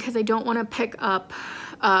thinking, because I don't want to pick up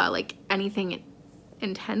like anything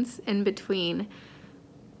intense in between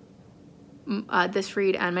this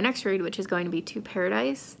read and my next read, which is going to be To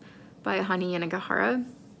Paradise by Hanya Yanagihara.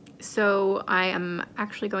 So I am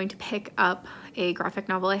actually going to pick up a graphic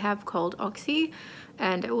novel I have called Oxy,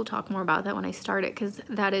 and I will talk more about that when I start it, because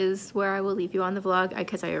that is where I will leave you on the vlog,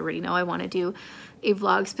 because I already know I want to do a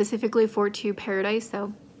vlog specifically for To Paradise,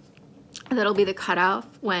 so that'll be the cutoff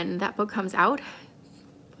when that book comes out.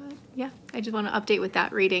 But yeah, I just want to update with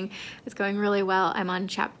that reading. It's going really well. I'm on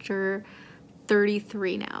chapter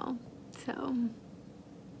 33 now, so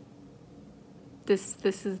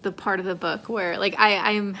this is the part of the book where like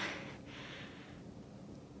I'll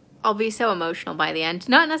be so emotional by the end.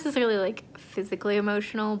 Not necessarily like physically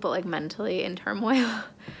emotional, but like mentally in turmoil.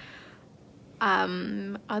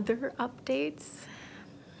 Other updates.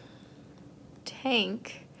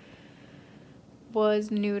 Tank was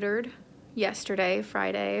neutered yesterday,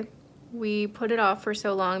 Friday. We put it off for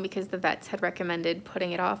so long because the vets had recommended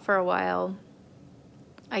putting it off for a while.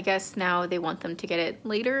 I guess now they want them to get it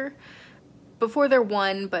later, before they're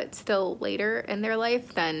 1, but still later in their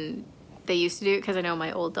life than they used to do, because I know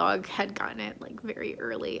my old dog had gotten it like very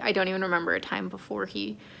early. I don't even remember a time before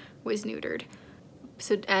he was neutered.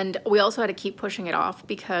 So, and we also had to keep pushing it off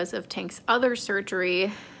because of Tank's other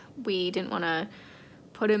surgery. We didn't want to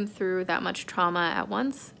put him through that much trauma at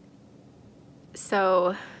once.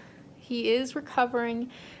 So he is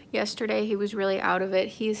recovering. Yesterday he was really out of it.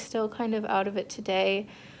 He's still kind of out of it today.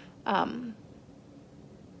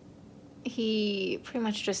 He pretty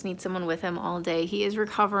much just needs someone with him all day. He is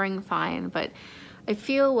recovering fine, but I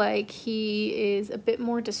feel like he is a bit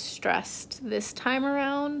more distressed this time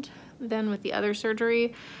around than with the other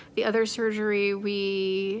surgery. The other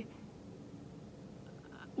surgery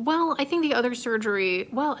I think the other surgery,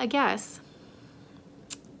 I guess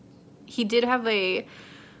he did have a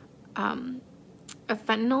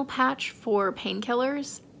fentanyl patch for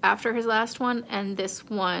painkillers after his last one, and this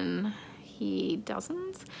one he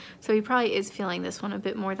doesn't. So he probably is feeling this one a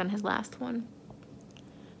bit more than his last one.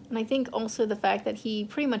 And I think also the fact that he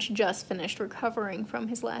pretty much just finished recovering from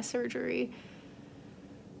his last surgery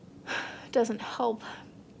doesn't help.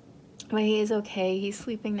 But he is okay. He's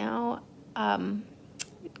sleeping now.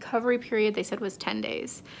 Recovery period they said was 10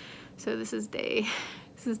 days. So this is day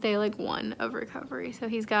like 1 of recovery. So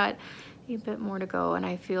he's got a bit more to go, and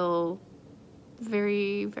I feel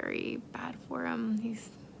very, very bad for him. He's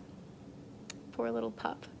poor little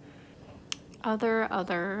pup.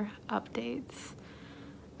 Other updates.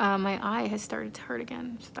 My eye has started to hurt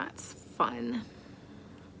again, so that's fun.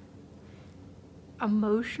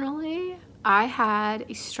 Emotionally, I had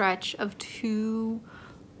a stretch of 2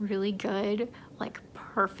 really good, like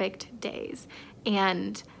perfect days.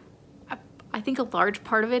 And I think a large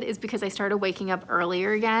part of it is because I started waking up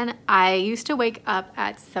earlier again. I used to wake up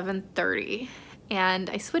at 7:30, and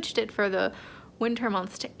I switched it for the winter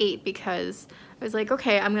months to 8 because I was like,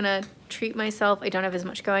 okay, I'm gonna treat myself. I don't have as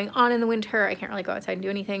much going on in the winter. I can't really go outside and do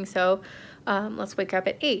anything, so let's wake up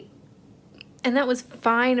at 8. And that was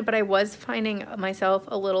fine, but I was finding myself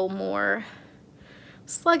a little more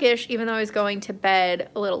sluggish, even though I was going to bed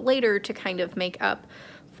a little later to kind of make up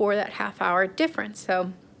for that half-hour difference.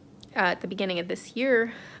 So at the beginning of this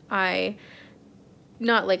year,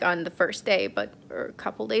 not like on the first day, but a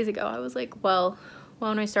couple days ago, I was like, well, why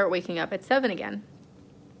don't I start waking up at 7 again?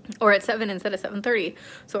 Or at 7 instead of 7:30,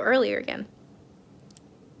 so earlier again.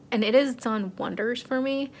 And it has done wonders for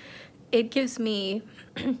me. It gives me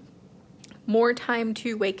more time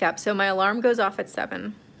to wake up. So my alarm goes off at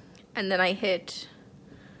 7, and then I hit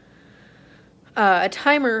a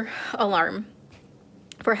timer alarm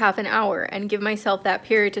for half an hour and give myself that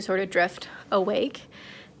period to sort of drift awake.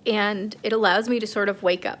 And it allows me to sort of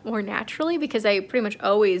wake up more naturally, because I pretty much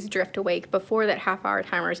always drift awake before that half-hour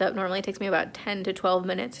timer is up. Normally it takes me about 10 to 12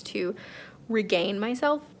 minutes to regain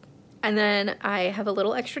myself. And then I have a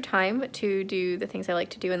little extra time to do the things I like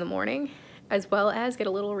to do in the morning, as well as get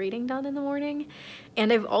a little reading done in the morning.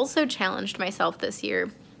 And I've also challenged myself this year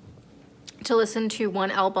to listen to 1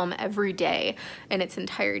 album every day in its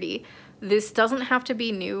entirety. This doesn't have to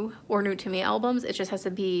be new or new to me albums. It just has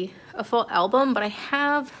to be a full album, but I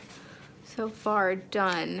have so far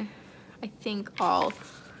done, I think, all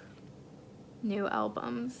new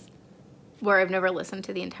albums where I've never listened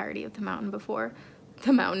to the entirety of the album before.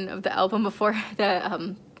 The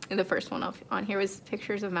first one on here was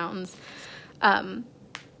Pictures of Mountains.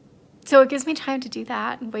 So it gives me time to do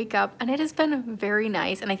that and wake up, and it has been very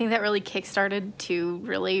nice. And I think that really kickstarted 2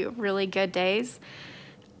 really, really good days.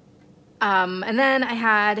 And then I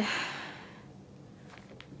had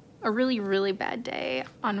a really, really bad day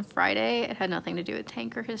on Friday. It had nothing to do with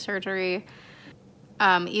Tank or his surgery.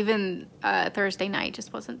 Even Thursday night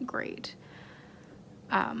just wasn't great.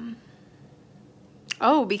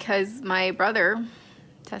 Because my brother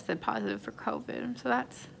tested positive for COVID, so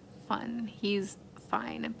that's fun. He's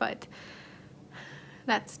fine, but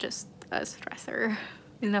that's just a stressor.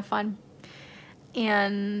 Isn't that fun?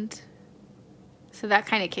 And so that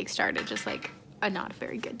kind of kickstarted just like a not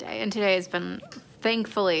very good day. And today has been,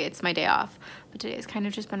 thankfully, it's my day off, but today has kind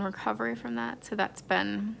of just been recovery from that. So that's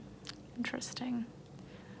been interesting.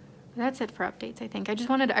 That's it for updates, I think.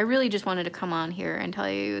 I really just wanted to come on here and tell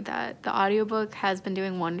you that the audiobook has been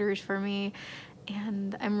doing wonders for me,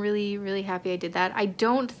 and I'm really, really happy I did that. I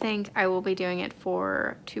don't think I will be doing it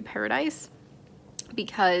for To Paradise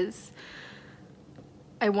because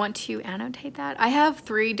I want to annotate that. I have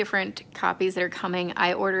 3 different copies that are coming.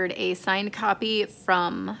 I ordered a signed copy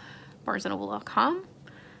from BarnesandNoble.com.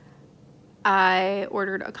 I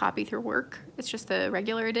ordered a copy through work. It's just the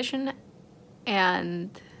regular edition.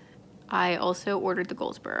 And I also ordered the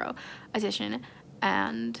Goldsboro edition.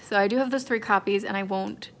 And so I do have those 3 copies, and I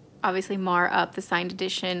won't obviously mar up the signed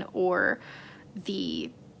edition or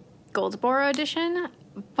the Goldsboro edition,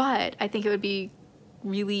 but I think it would be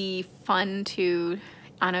really fun to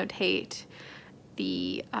annotate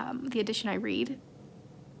the edition I read.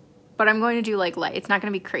 But I'm going to do like light. It's not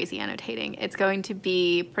going to be crazy annotating. It's going to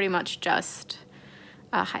be pretty much just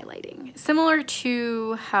highlighting, similar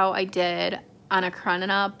to how I did Anna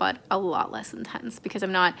Karenina, but a lot less intense, because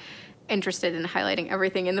I'm not interested in highlighting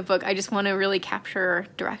everything in the book. I just want to really capture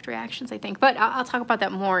direct reactions, I think. But I'll talk about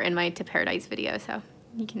that more in my To Paradise video, so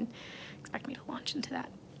you can expect me to launch into that.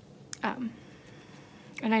 And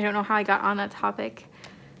I don't know how I got on that topic,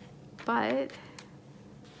 but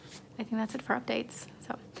I think that's it for updates.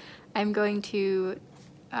 So I'm going to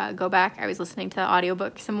go back. I was listening to the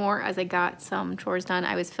audiobook some more as I got some chores done.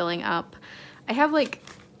 I was filling up. I have like,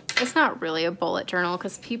 it's not really a bullet journal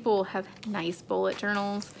because people have nice bullet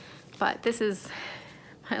journals, but this is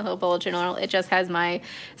my little bullet journal. It just has my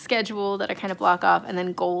schedule that I kind of block off, and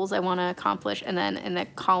then goals I want to accomplish, and then in the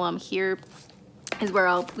column here is where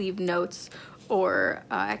I'll leave notes or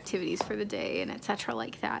activities for the day and etc.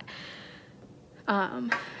 like that.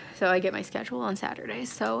 So I get my schedule on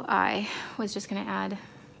Saturdays, so I was just gonna add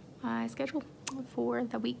my schedule for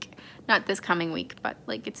the week. Not this coming week, but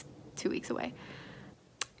like it's 2 weeks away.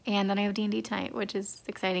 And then I have D&D tonight, which is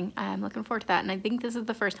exciting. I'm looking forward to that. And I think this is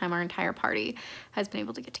the first time our entire party has been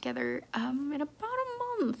able to get together in about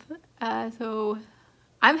a month. So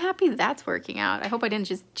I'm happy that's working out. I hope I didn't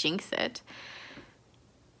just jinx it.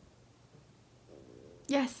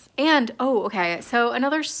 Yes. And, oh, okay. So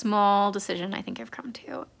another small decision I think I've come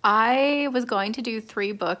to. I was going to do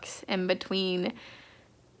 3 books in between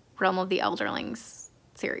Realm of the Elderlings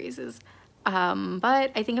series.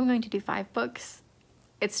 But I think I'm going to do 5 books.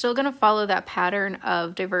 It's still going to follow that pattern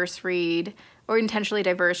of diverse read, or intentionally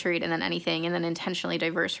diverse read and then anything, and then intentionally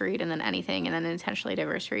diverse read and then anything, and then intentionally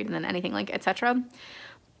diverse read and then anything, like etc.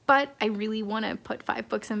 But I really want to put 5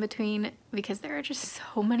 books in between because there are just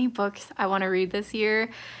so many books I want to read this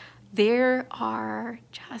year. There are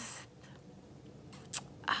just,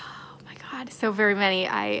 oh my God, so very many.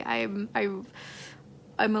 I'm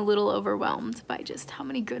a little overwhelmed by just how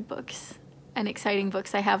many good books and exciting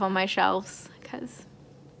books I have on my shelves, because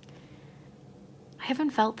I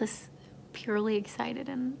haven't felt this purely excited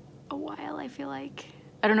in a while, I feel like.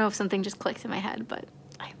 I don't know if something just clicked in my head, but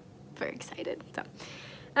I'm very excited. So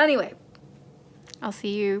anyway, I'll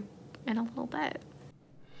see you in a little bit.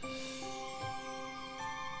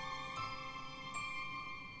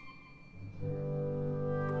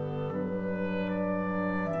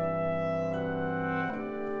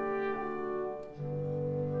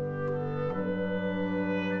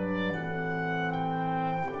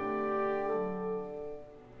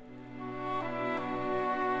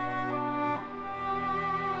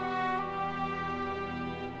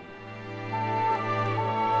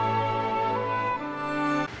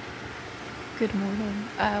 Good morning.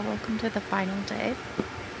 Welcome to the final day.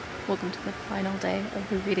 Welcome to the final day of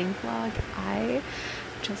the reading vlog. I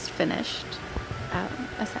just finished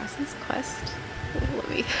Assassin's Quest. Let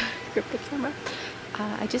me grip the camera.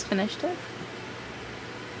 I just finished it.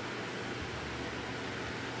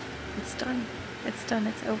 It's done. It's done.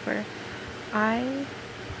 It's over. I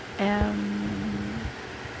am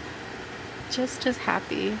just as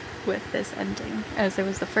happy with this ending as it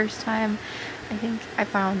was the first time. I think I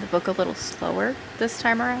found the book a little slower this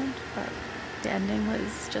time around, but the ending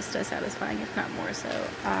was just as satisfying, if not more so.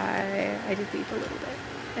 I did weep a little bit.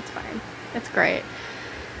 It's fine. It's great.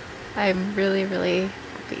 I'm really, really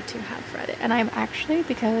happy to have read it. And I'm actually,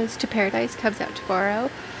 because To Paradise comes out tomorrow,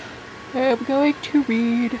 I'm going to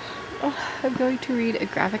read a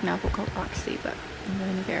graphic novel called Oxy, but I'm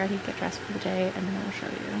going to get ready, get dressed for the day, and then I'll show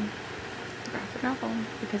you the graphic novel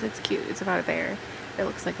because it's cute. It's about a bear. It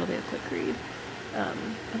looks like it'll be a quick read. I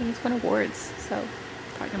think it's won awards, so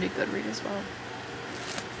probably gonna be a good read as well.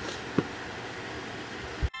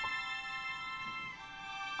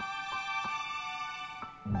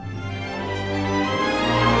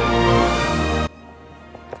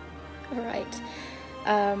 Alright,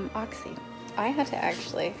 Oxy. I had to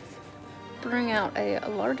actually bring out a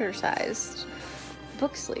larger sized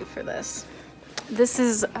book sleeve for this. This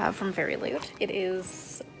is from Very Lute. It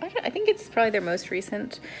is, I think it's probably their most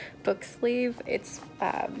recent book sleeve. It's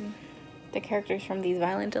the characters from These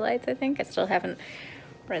Violent Delights, I think. I still haven't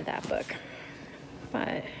read that book,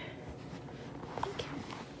 but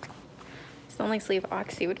it's the only sleeve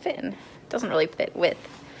Oxy would fit in. It doesn't really fit with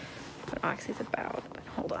what Oxy's about, but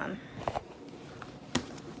hold on.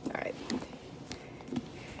 right.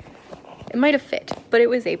 It might have fit, but it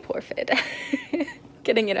was a poor fit.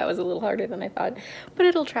 Getting it out was a little harder than I thought, but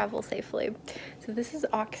it'll travel safely. So this is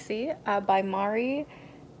Oxy by Mari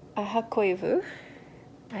Hakoivu.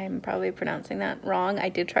 I'm probably pronouncing that wrong. I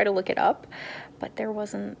did try to look it up, but there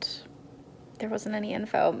wasn't any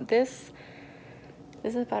info. This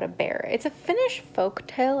is about a bear. It's a Finnish folk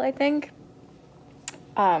tale, I think.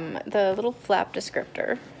 The little flap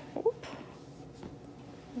descriptor. Oop.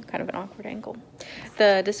 Kind of an awkward angle.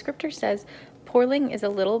 The descriptor says, Porling is a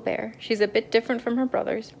little bear. She's a bit different from her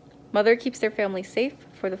brothers. Mother keeps their family safe,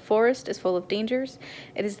 for the forest is full of dangers.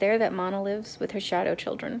 It is there that Mana lives with her shadow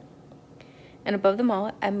children. And above them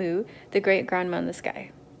all, Amu, the great grandma in the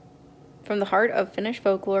sky. From the heart of Finnish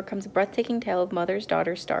folklore comes a breathtaking tale of mothers,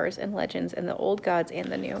 daughters, stars, and legends, and the old gods and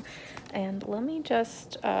the new. And let me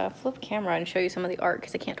just flip camera and show you some of the art,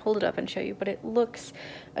 because I can't hold it up and show you, but it looks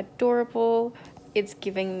adorable. It's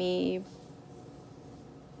giving me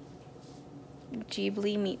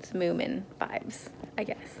Ghibli meets Moomin vibes, I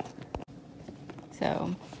guess.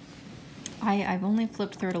 So I've only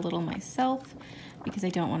flipped through it a little myself because I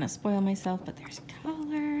don't want to spoil myself, but there's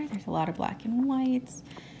color, there's a lot of black and whites.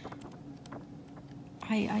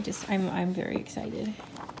 I'm very excited.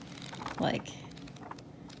 Like,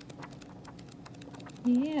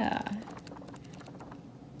 yeah.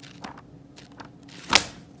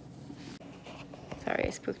 Sorry, I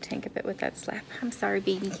spooked Tank a bit with that slap. I'm sorry,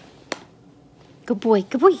 baby. Good boy,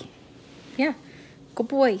 good boy. Yeah, good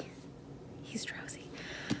boy. He's drowsy.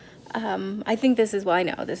 I think this is, well, I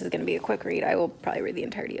know this is going to be a quick read. I will probably read the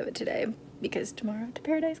entirety of it today because Tomorrow to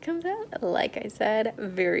Paradise comes out. Like I said,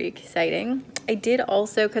 very exciting. I did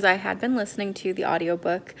also, because I had been listening to the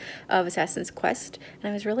audiobook of Assassin's Quest, and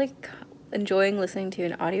I was really enjoying listening to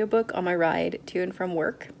an audiobook on my ride to and from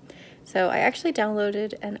work. So I actually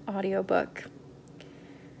downloaded an audiobook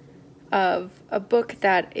of a book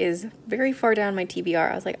that is very far down my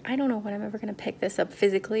TBR. I was like, I don't know when I'm ever going to pick this up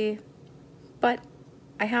physically, but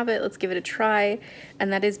I have it. Let's give it a try.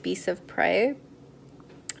 And that is Beasts of Prey.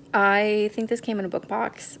 I think this came in a book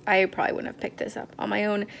box. I probably wouldn't have picked this up on my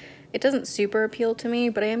own. It doesn't super appeal to me,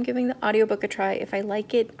 but I am giving the audiobook a try. If I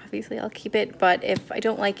like it, obviously I'll keep it, but if I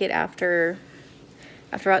don't like it after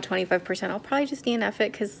about 25%, I'll probably just DNF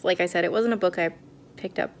it, because like I said, it wasn't a book I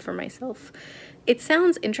picked up for myself. It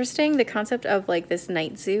sounds interesting. The concept of like this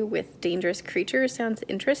night zoo with dangerous creatures sounds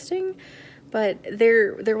interesting, but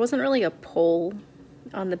there wasn't really a pull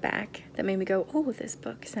on the back that made me go, oh, this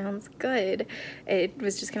book sounds good. It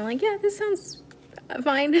was just kind of like, yeah, this sounds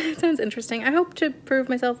fine. It sounds interesting. I hope to prove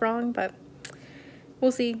myself wrong, but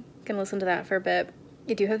we'll see. Gonna listen to that for a bit.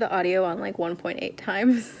 I do have the audio on like 1.8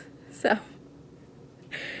 times, so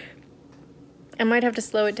I might have to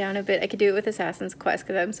slow it down a bit. I could do it with Assassin's Quest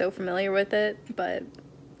because I'm so familiar with it, but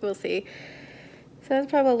we'll see. So that's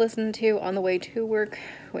probably what I'll listen to on the way to work,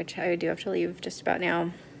 which I do have to leave just about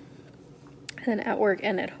now. And then at work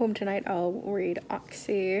and at home tonight, I'll read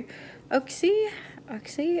Oxy.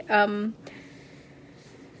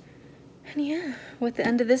 And yeah, with the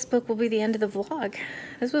end of this book will be the end of the vlog.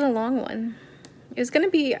 This was a long one. It was gonna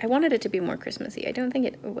be, I wanted it to be more Christmassy. I don't think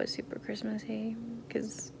it was super Christmassy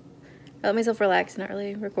because I let myself relax and not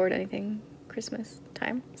really record anything Christmas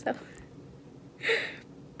time, so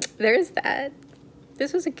there's that.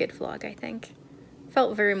 This was a good vlog, I think.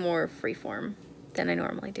 Felt very more freeform than I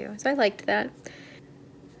normally do, so I liked that.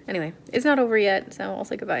 Anyway, it's not over yet, so I'll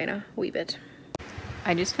say goodbye in a wee bit.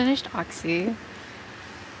 I just finished Oxy.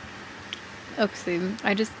 I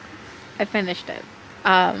finished it.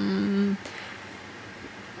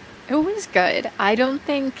 It was good. I don't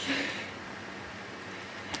think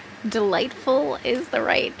delightful is the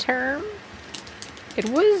right term. It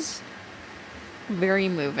was very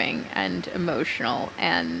moving and emotional,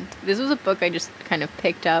 and this was a book I just kind of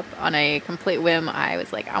picked up on a complete whim. I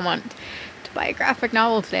was like, I want to buy a graphic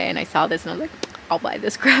novel today, and I saw this and I was like, I'll buy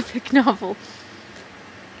this graphic novel.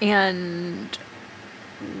 And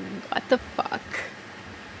what the fuck?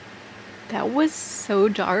 That was so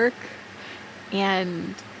dark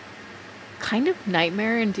and kind of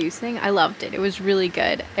nightmare inducing. I loved it. It was really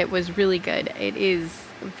good. It was really good. It is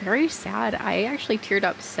very sad. I actually teared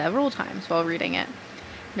up several times while reading it.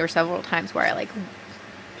 There were several times where I like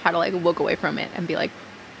had to like look away from it and be like,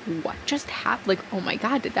 what just happened? Like, oh my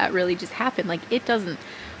god, did that really just happen? Like, it doesn't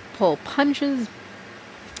pull punches,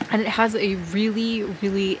 and it has a really,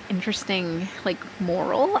 really interesting like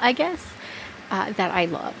moral, I guess, that I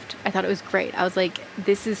loved. I thought it was great. I was like,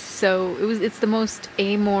 this is so, it's the most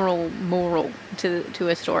amoral moral to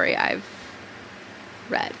a story I've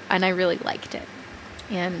read, and I really liked it.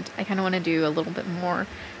 And I kind of want to do a little bit more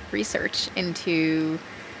research into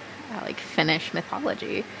like Finnish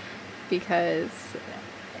mythology, because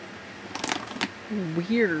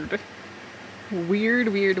weird,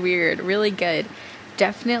 really good.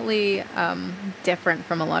 Definitely different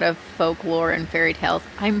from a lot of folklore and fairy tales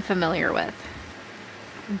I'm familiar with,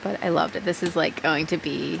 but I loved it. This is like going to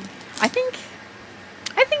be, I think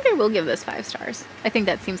I will give this 5 stars. I think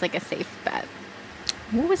that seems like a safe bet.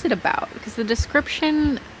 What was it about? Because the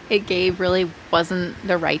description it gave really wasn't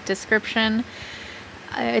the right description.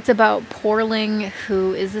 It's about Porling,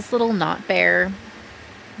 who is this little not fire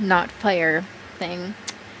thing,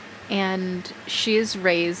 and she is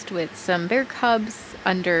raised with some bear cubs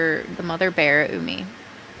under the mother bear, Umi,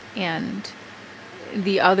 and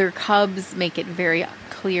the other cubs make it very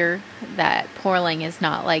clear that Porling is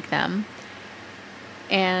not like them,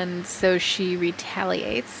 and so she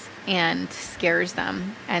retaliates and scares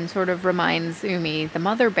them and sort of reminds Umi, the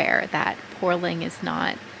mother bear, that Porling is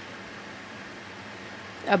not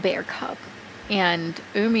a bear cub. And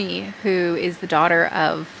Umi, who is the daughter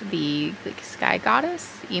of the sky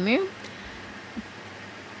goddess, Emu,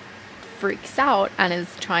 freaks out and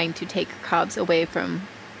is trying to take her cubs away from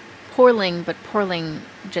Porling, but Porling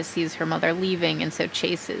just sees her mother leaving and so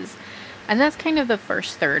chases. And that's kind of the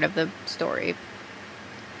first third of the story.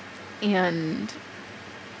 And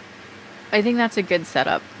I think that's a good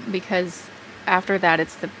setup, because after that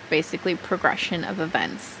it's the basically progression of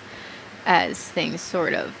events as things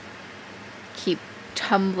sort of keep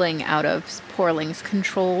tumbling out of Porling's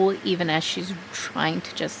control, even as she's trying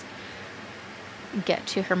to just get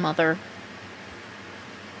to her mother.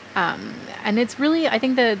 And it's really, I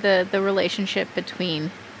think the relationship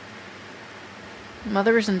between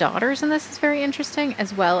mothers and daughters in this is very interesting,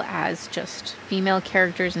 as well as just female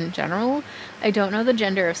characters in general. I don't know the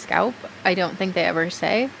gender of Scalp. I don't think they ever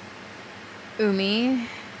say. Umi,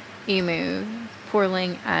 Emu,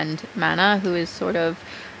 Porling, and Mana, who is sort of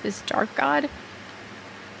this dark god,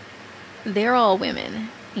 they're all women.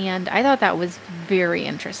 And I thought that was very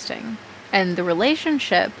interesting. And the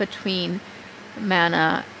relationship between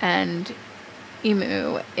Mana and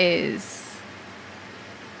Emu is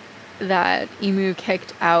that Emu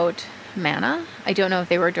kicked out Mana. I don't know if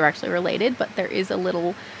they were directly related, but there is a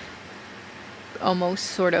little almost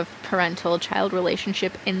sort of parental child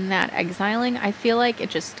relationship in that exiling. I feel like it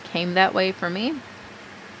just came that way for me.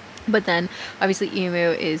 But then obviously Emu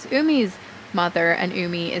is Umi's mother and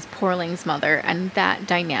Umi is Porling's mother, and that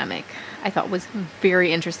dynamic I thought was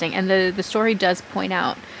very interesting. And the story does point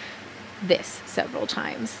out this several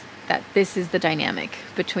times, that this is the dynamic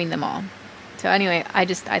between them all. So anyway, I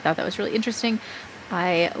thought that was really interesting.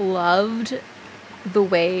 I loved the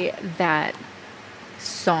way that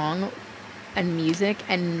song and music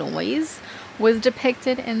and noise was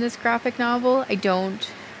depicted in this graphic novel.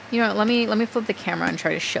 Let me flip the camera and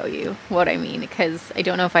try to show you what I mean, because I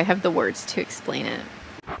don't know if I have the words to explain it.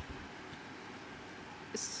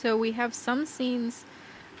 So we have some scenes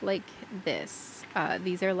like this.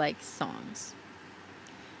 These are like songs,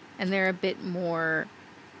 and they're a bit more,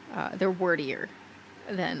 they're wordier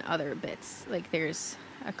than other bits. Like there's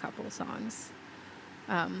a couple songs,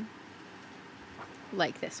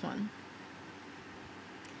 like this one.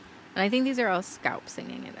 And I think these are all Scalp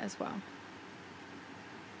singing it as well.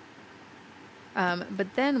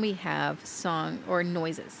 But then we have song or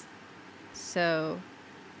noises. So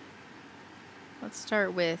let's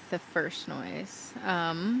start with the first noise.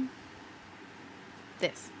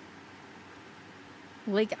 This.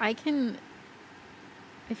 Like I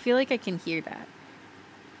feel like I can hear that,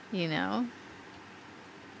 you know?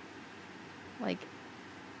 Like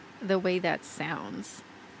the way that sounds.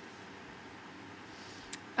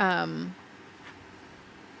 Let's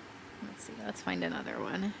see, let's find another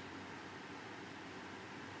one.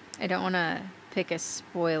 I don't want to pick a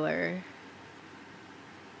spoiler.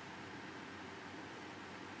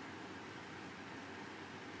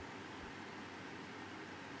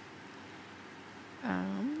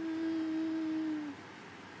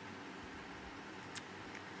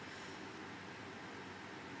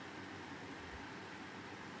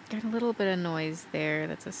 Got a little bit of noise there.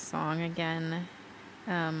 That's a song again.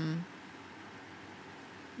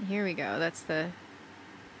 Here we go. That's the...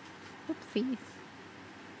 Oopsies.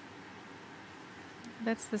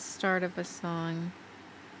 That's the start of a song.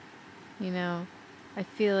 You know, I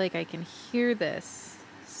feel like I can hear this,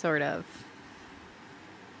 sort of,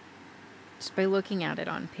 just by looking at it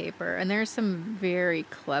on paper. And there's some very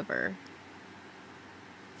clever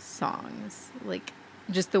songs. Like,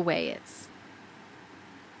 just the way it's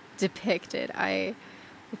depicted. I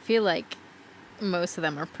feel like most of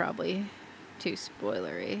them are probably too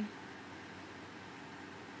spoilery.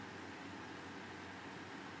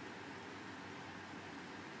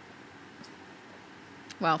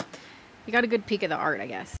 well, you got a good peek of the art, I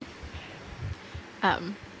guess.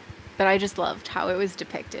 But I just loved how it was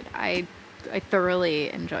depicted. I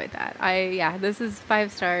thoroughly enjoyed that. Yeah, this is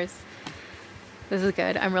 5 stars. This is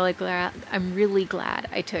good. I'm really glad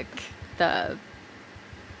I took the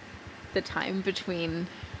time between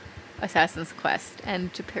Assassin's Quest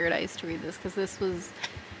and To Paradise to read this, because this was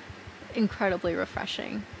incredibly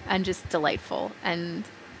refreshing and just delightful and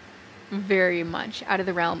very much out of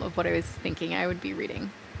the realm of what I was thinking I would be reading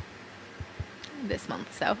this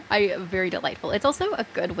month. So very delightful. It's also a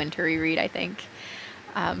good wintry read, I think.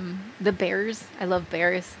 The bears, I love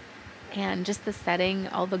bears, and just the setting,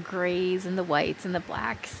 all the grays and the whites and the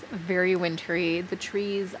blacks, very wintry. The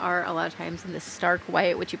trees are a lot of times in this stark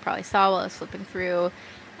white, which you probably saw while I was flipping through,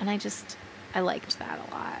 and I liked that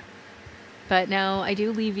a lot. But now I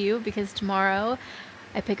do leave you because tomorrow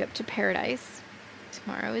I pick up To Paradise.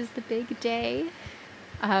 Tomorrow is the big day.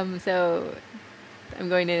 So I'm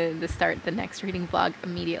going to start the next reading vlog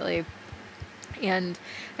immediately. And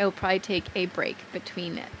I will probably take a break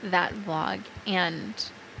between that vlog and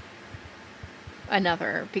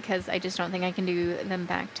another, because I just don't think I can do them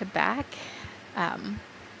back to back,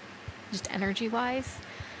 just energy wise.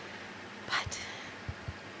 But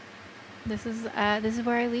this is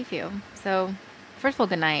where I leave you. So first of all,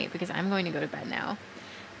 good night, because I'm going to go to bed now.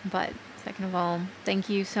 But second of all, thank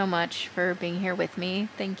you so much for being here with me.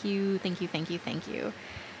 Thank you. Thank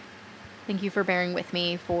you for bearing with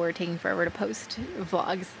me for taking forever to post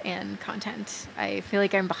vlogs and content. I feel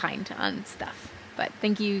like I'm behind on stuff, but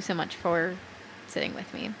thank you so much for sitting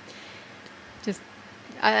with me.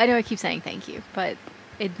 I know I keep saying thank you, but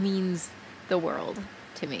it means the world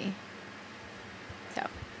to me. So,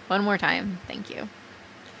 one more time, thank you.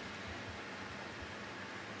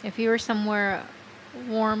 If you are somewhere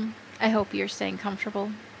warm, I hope you're staying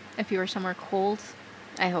comfortable. If you are somewhere cold,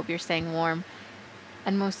 I hope you're staying warm.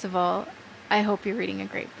 And most of all, I hope you're reading a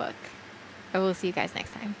great book. I will see you guys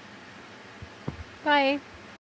next time. Bye.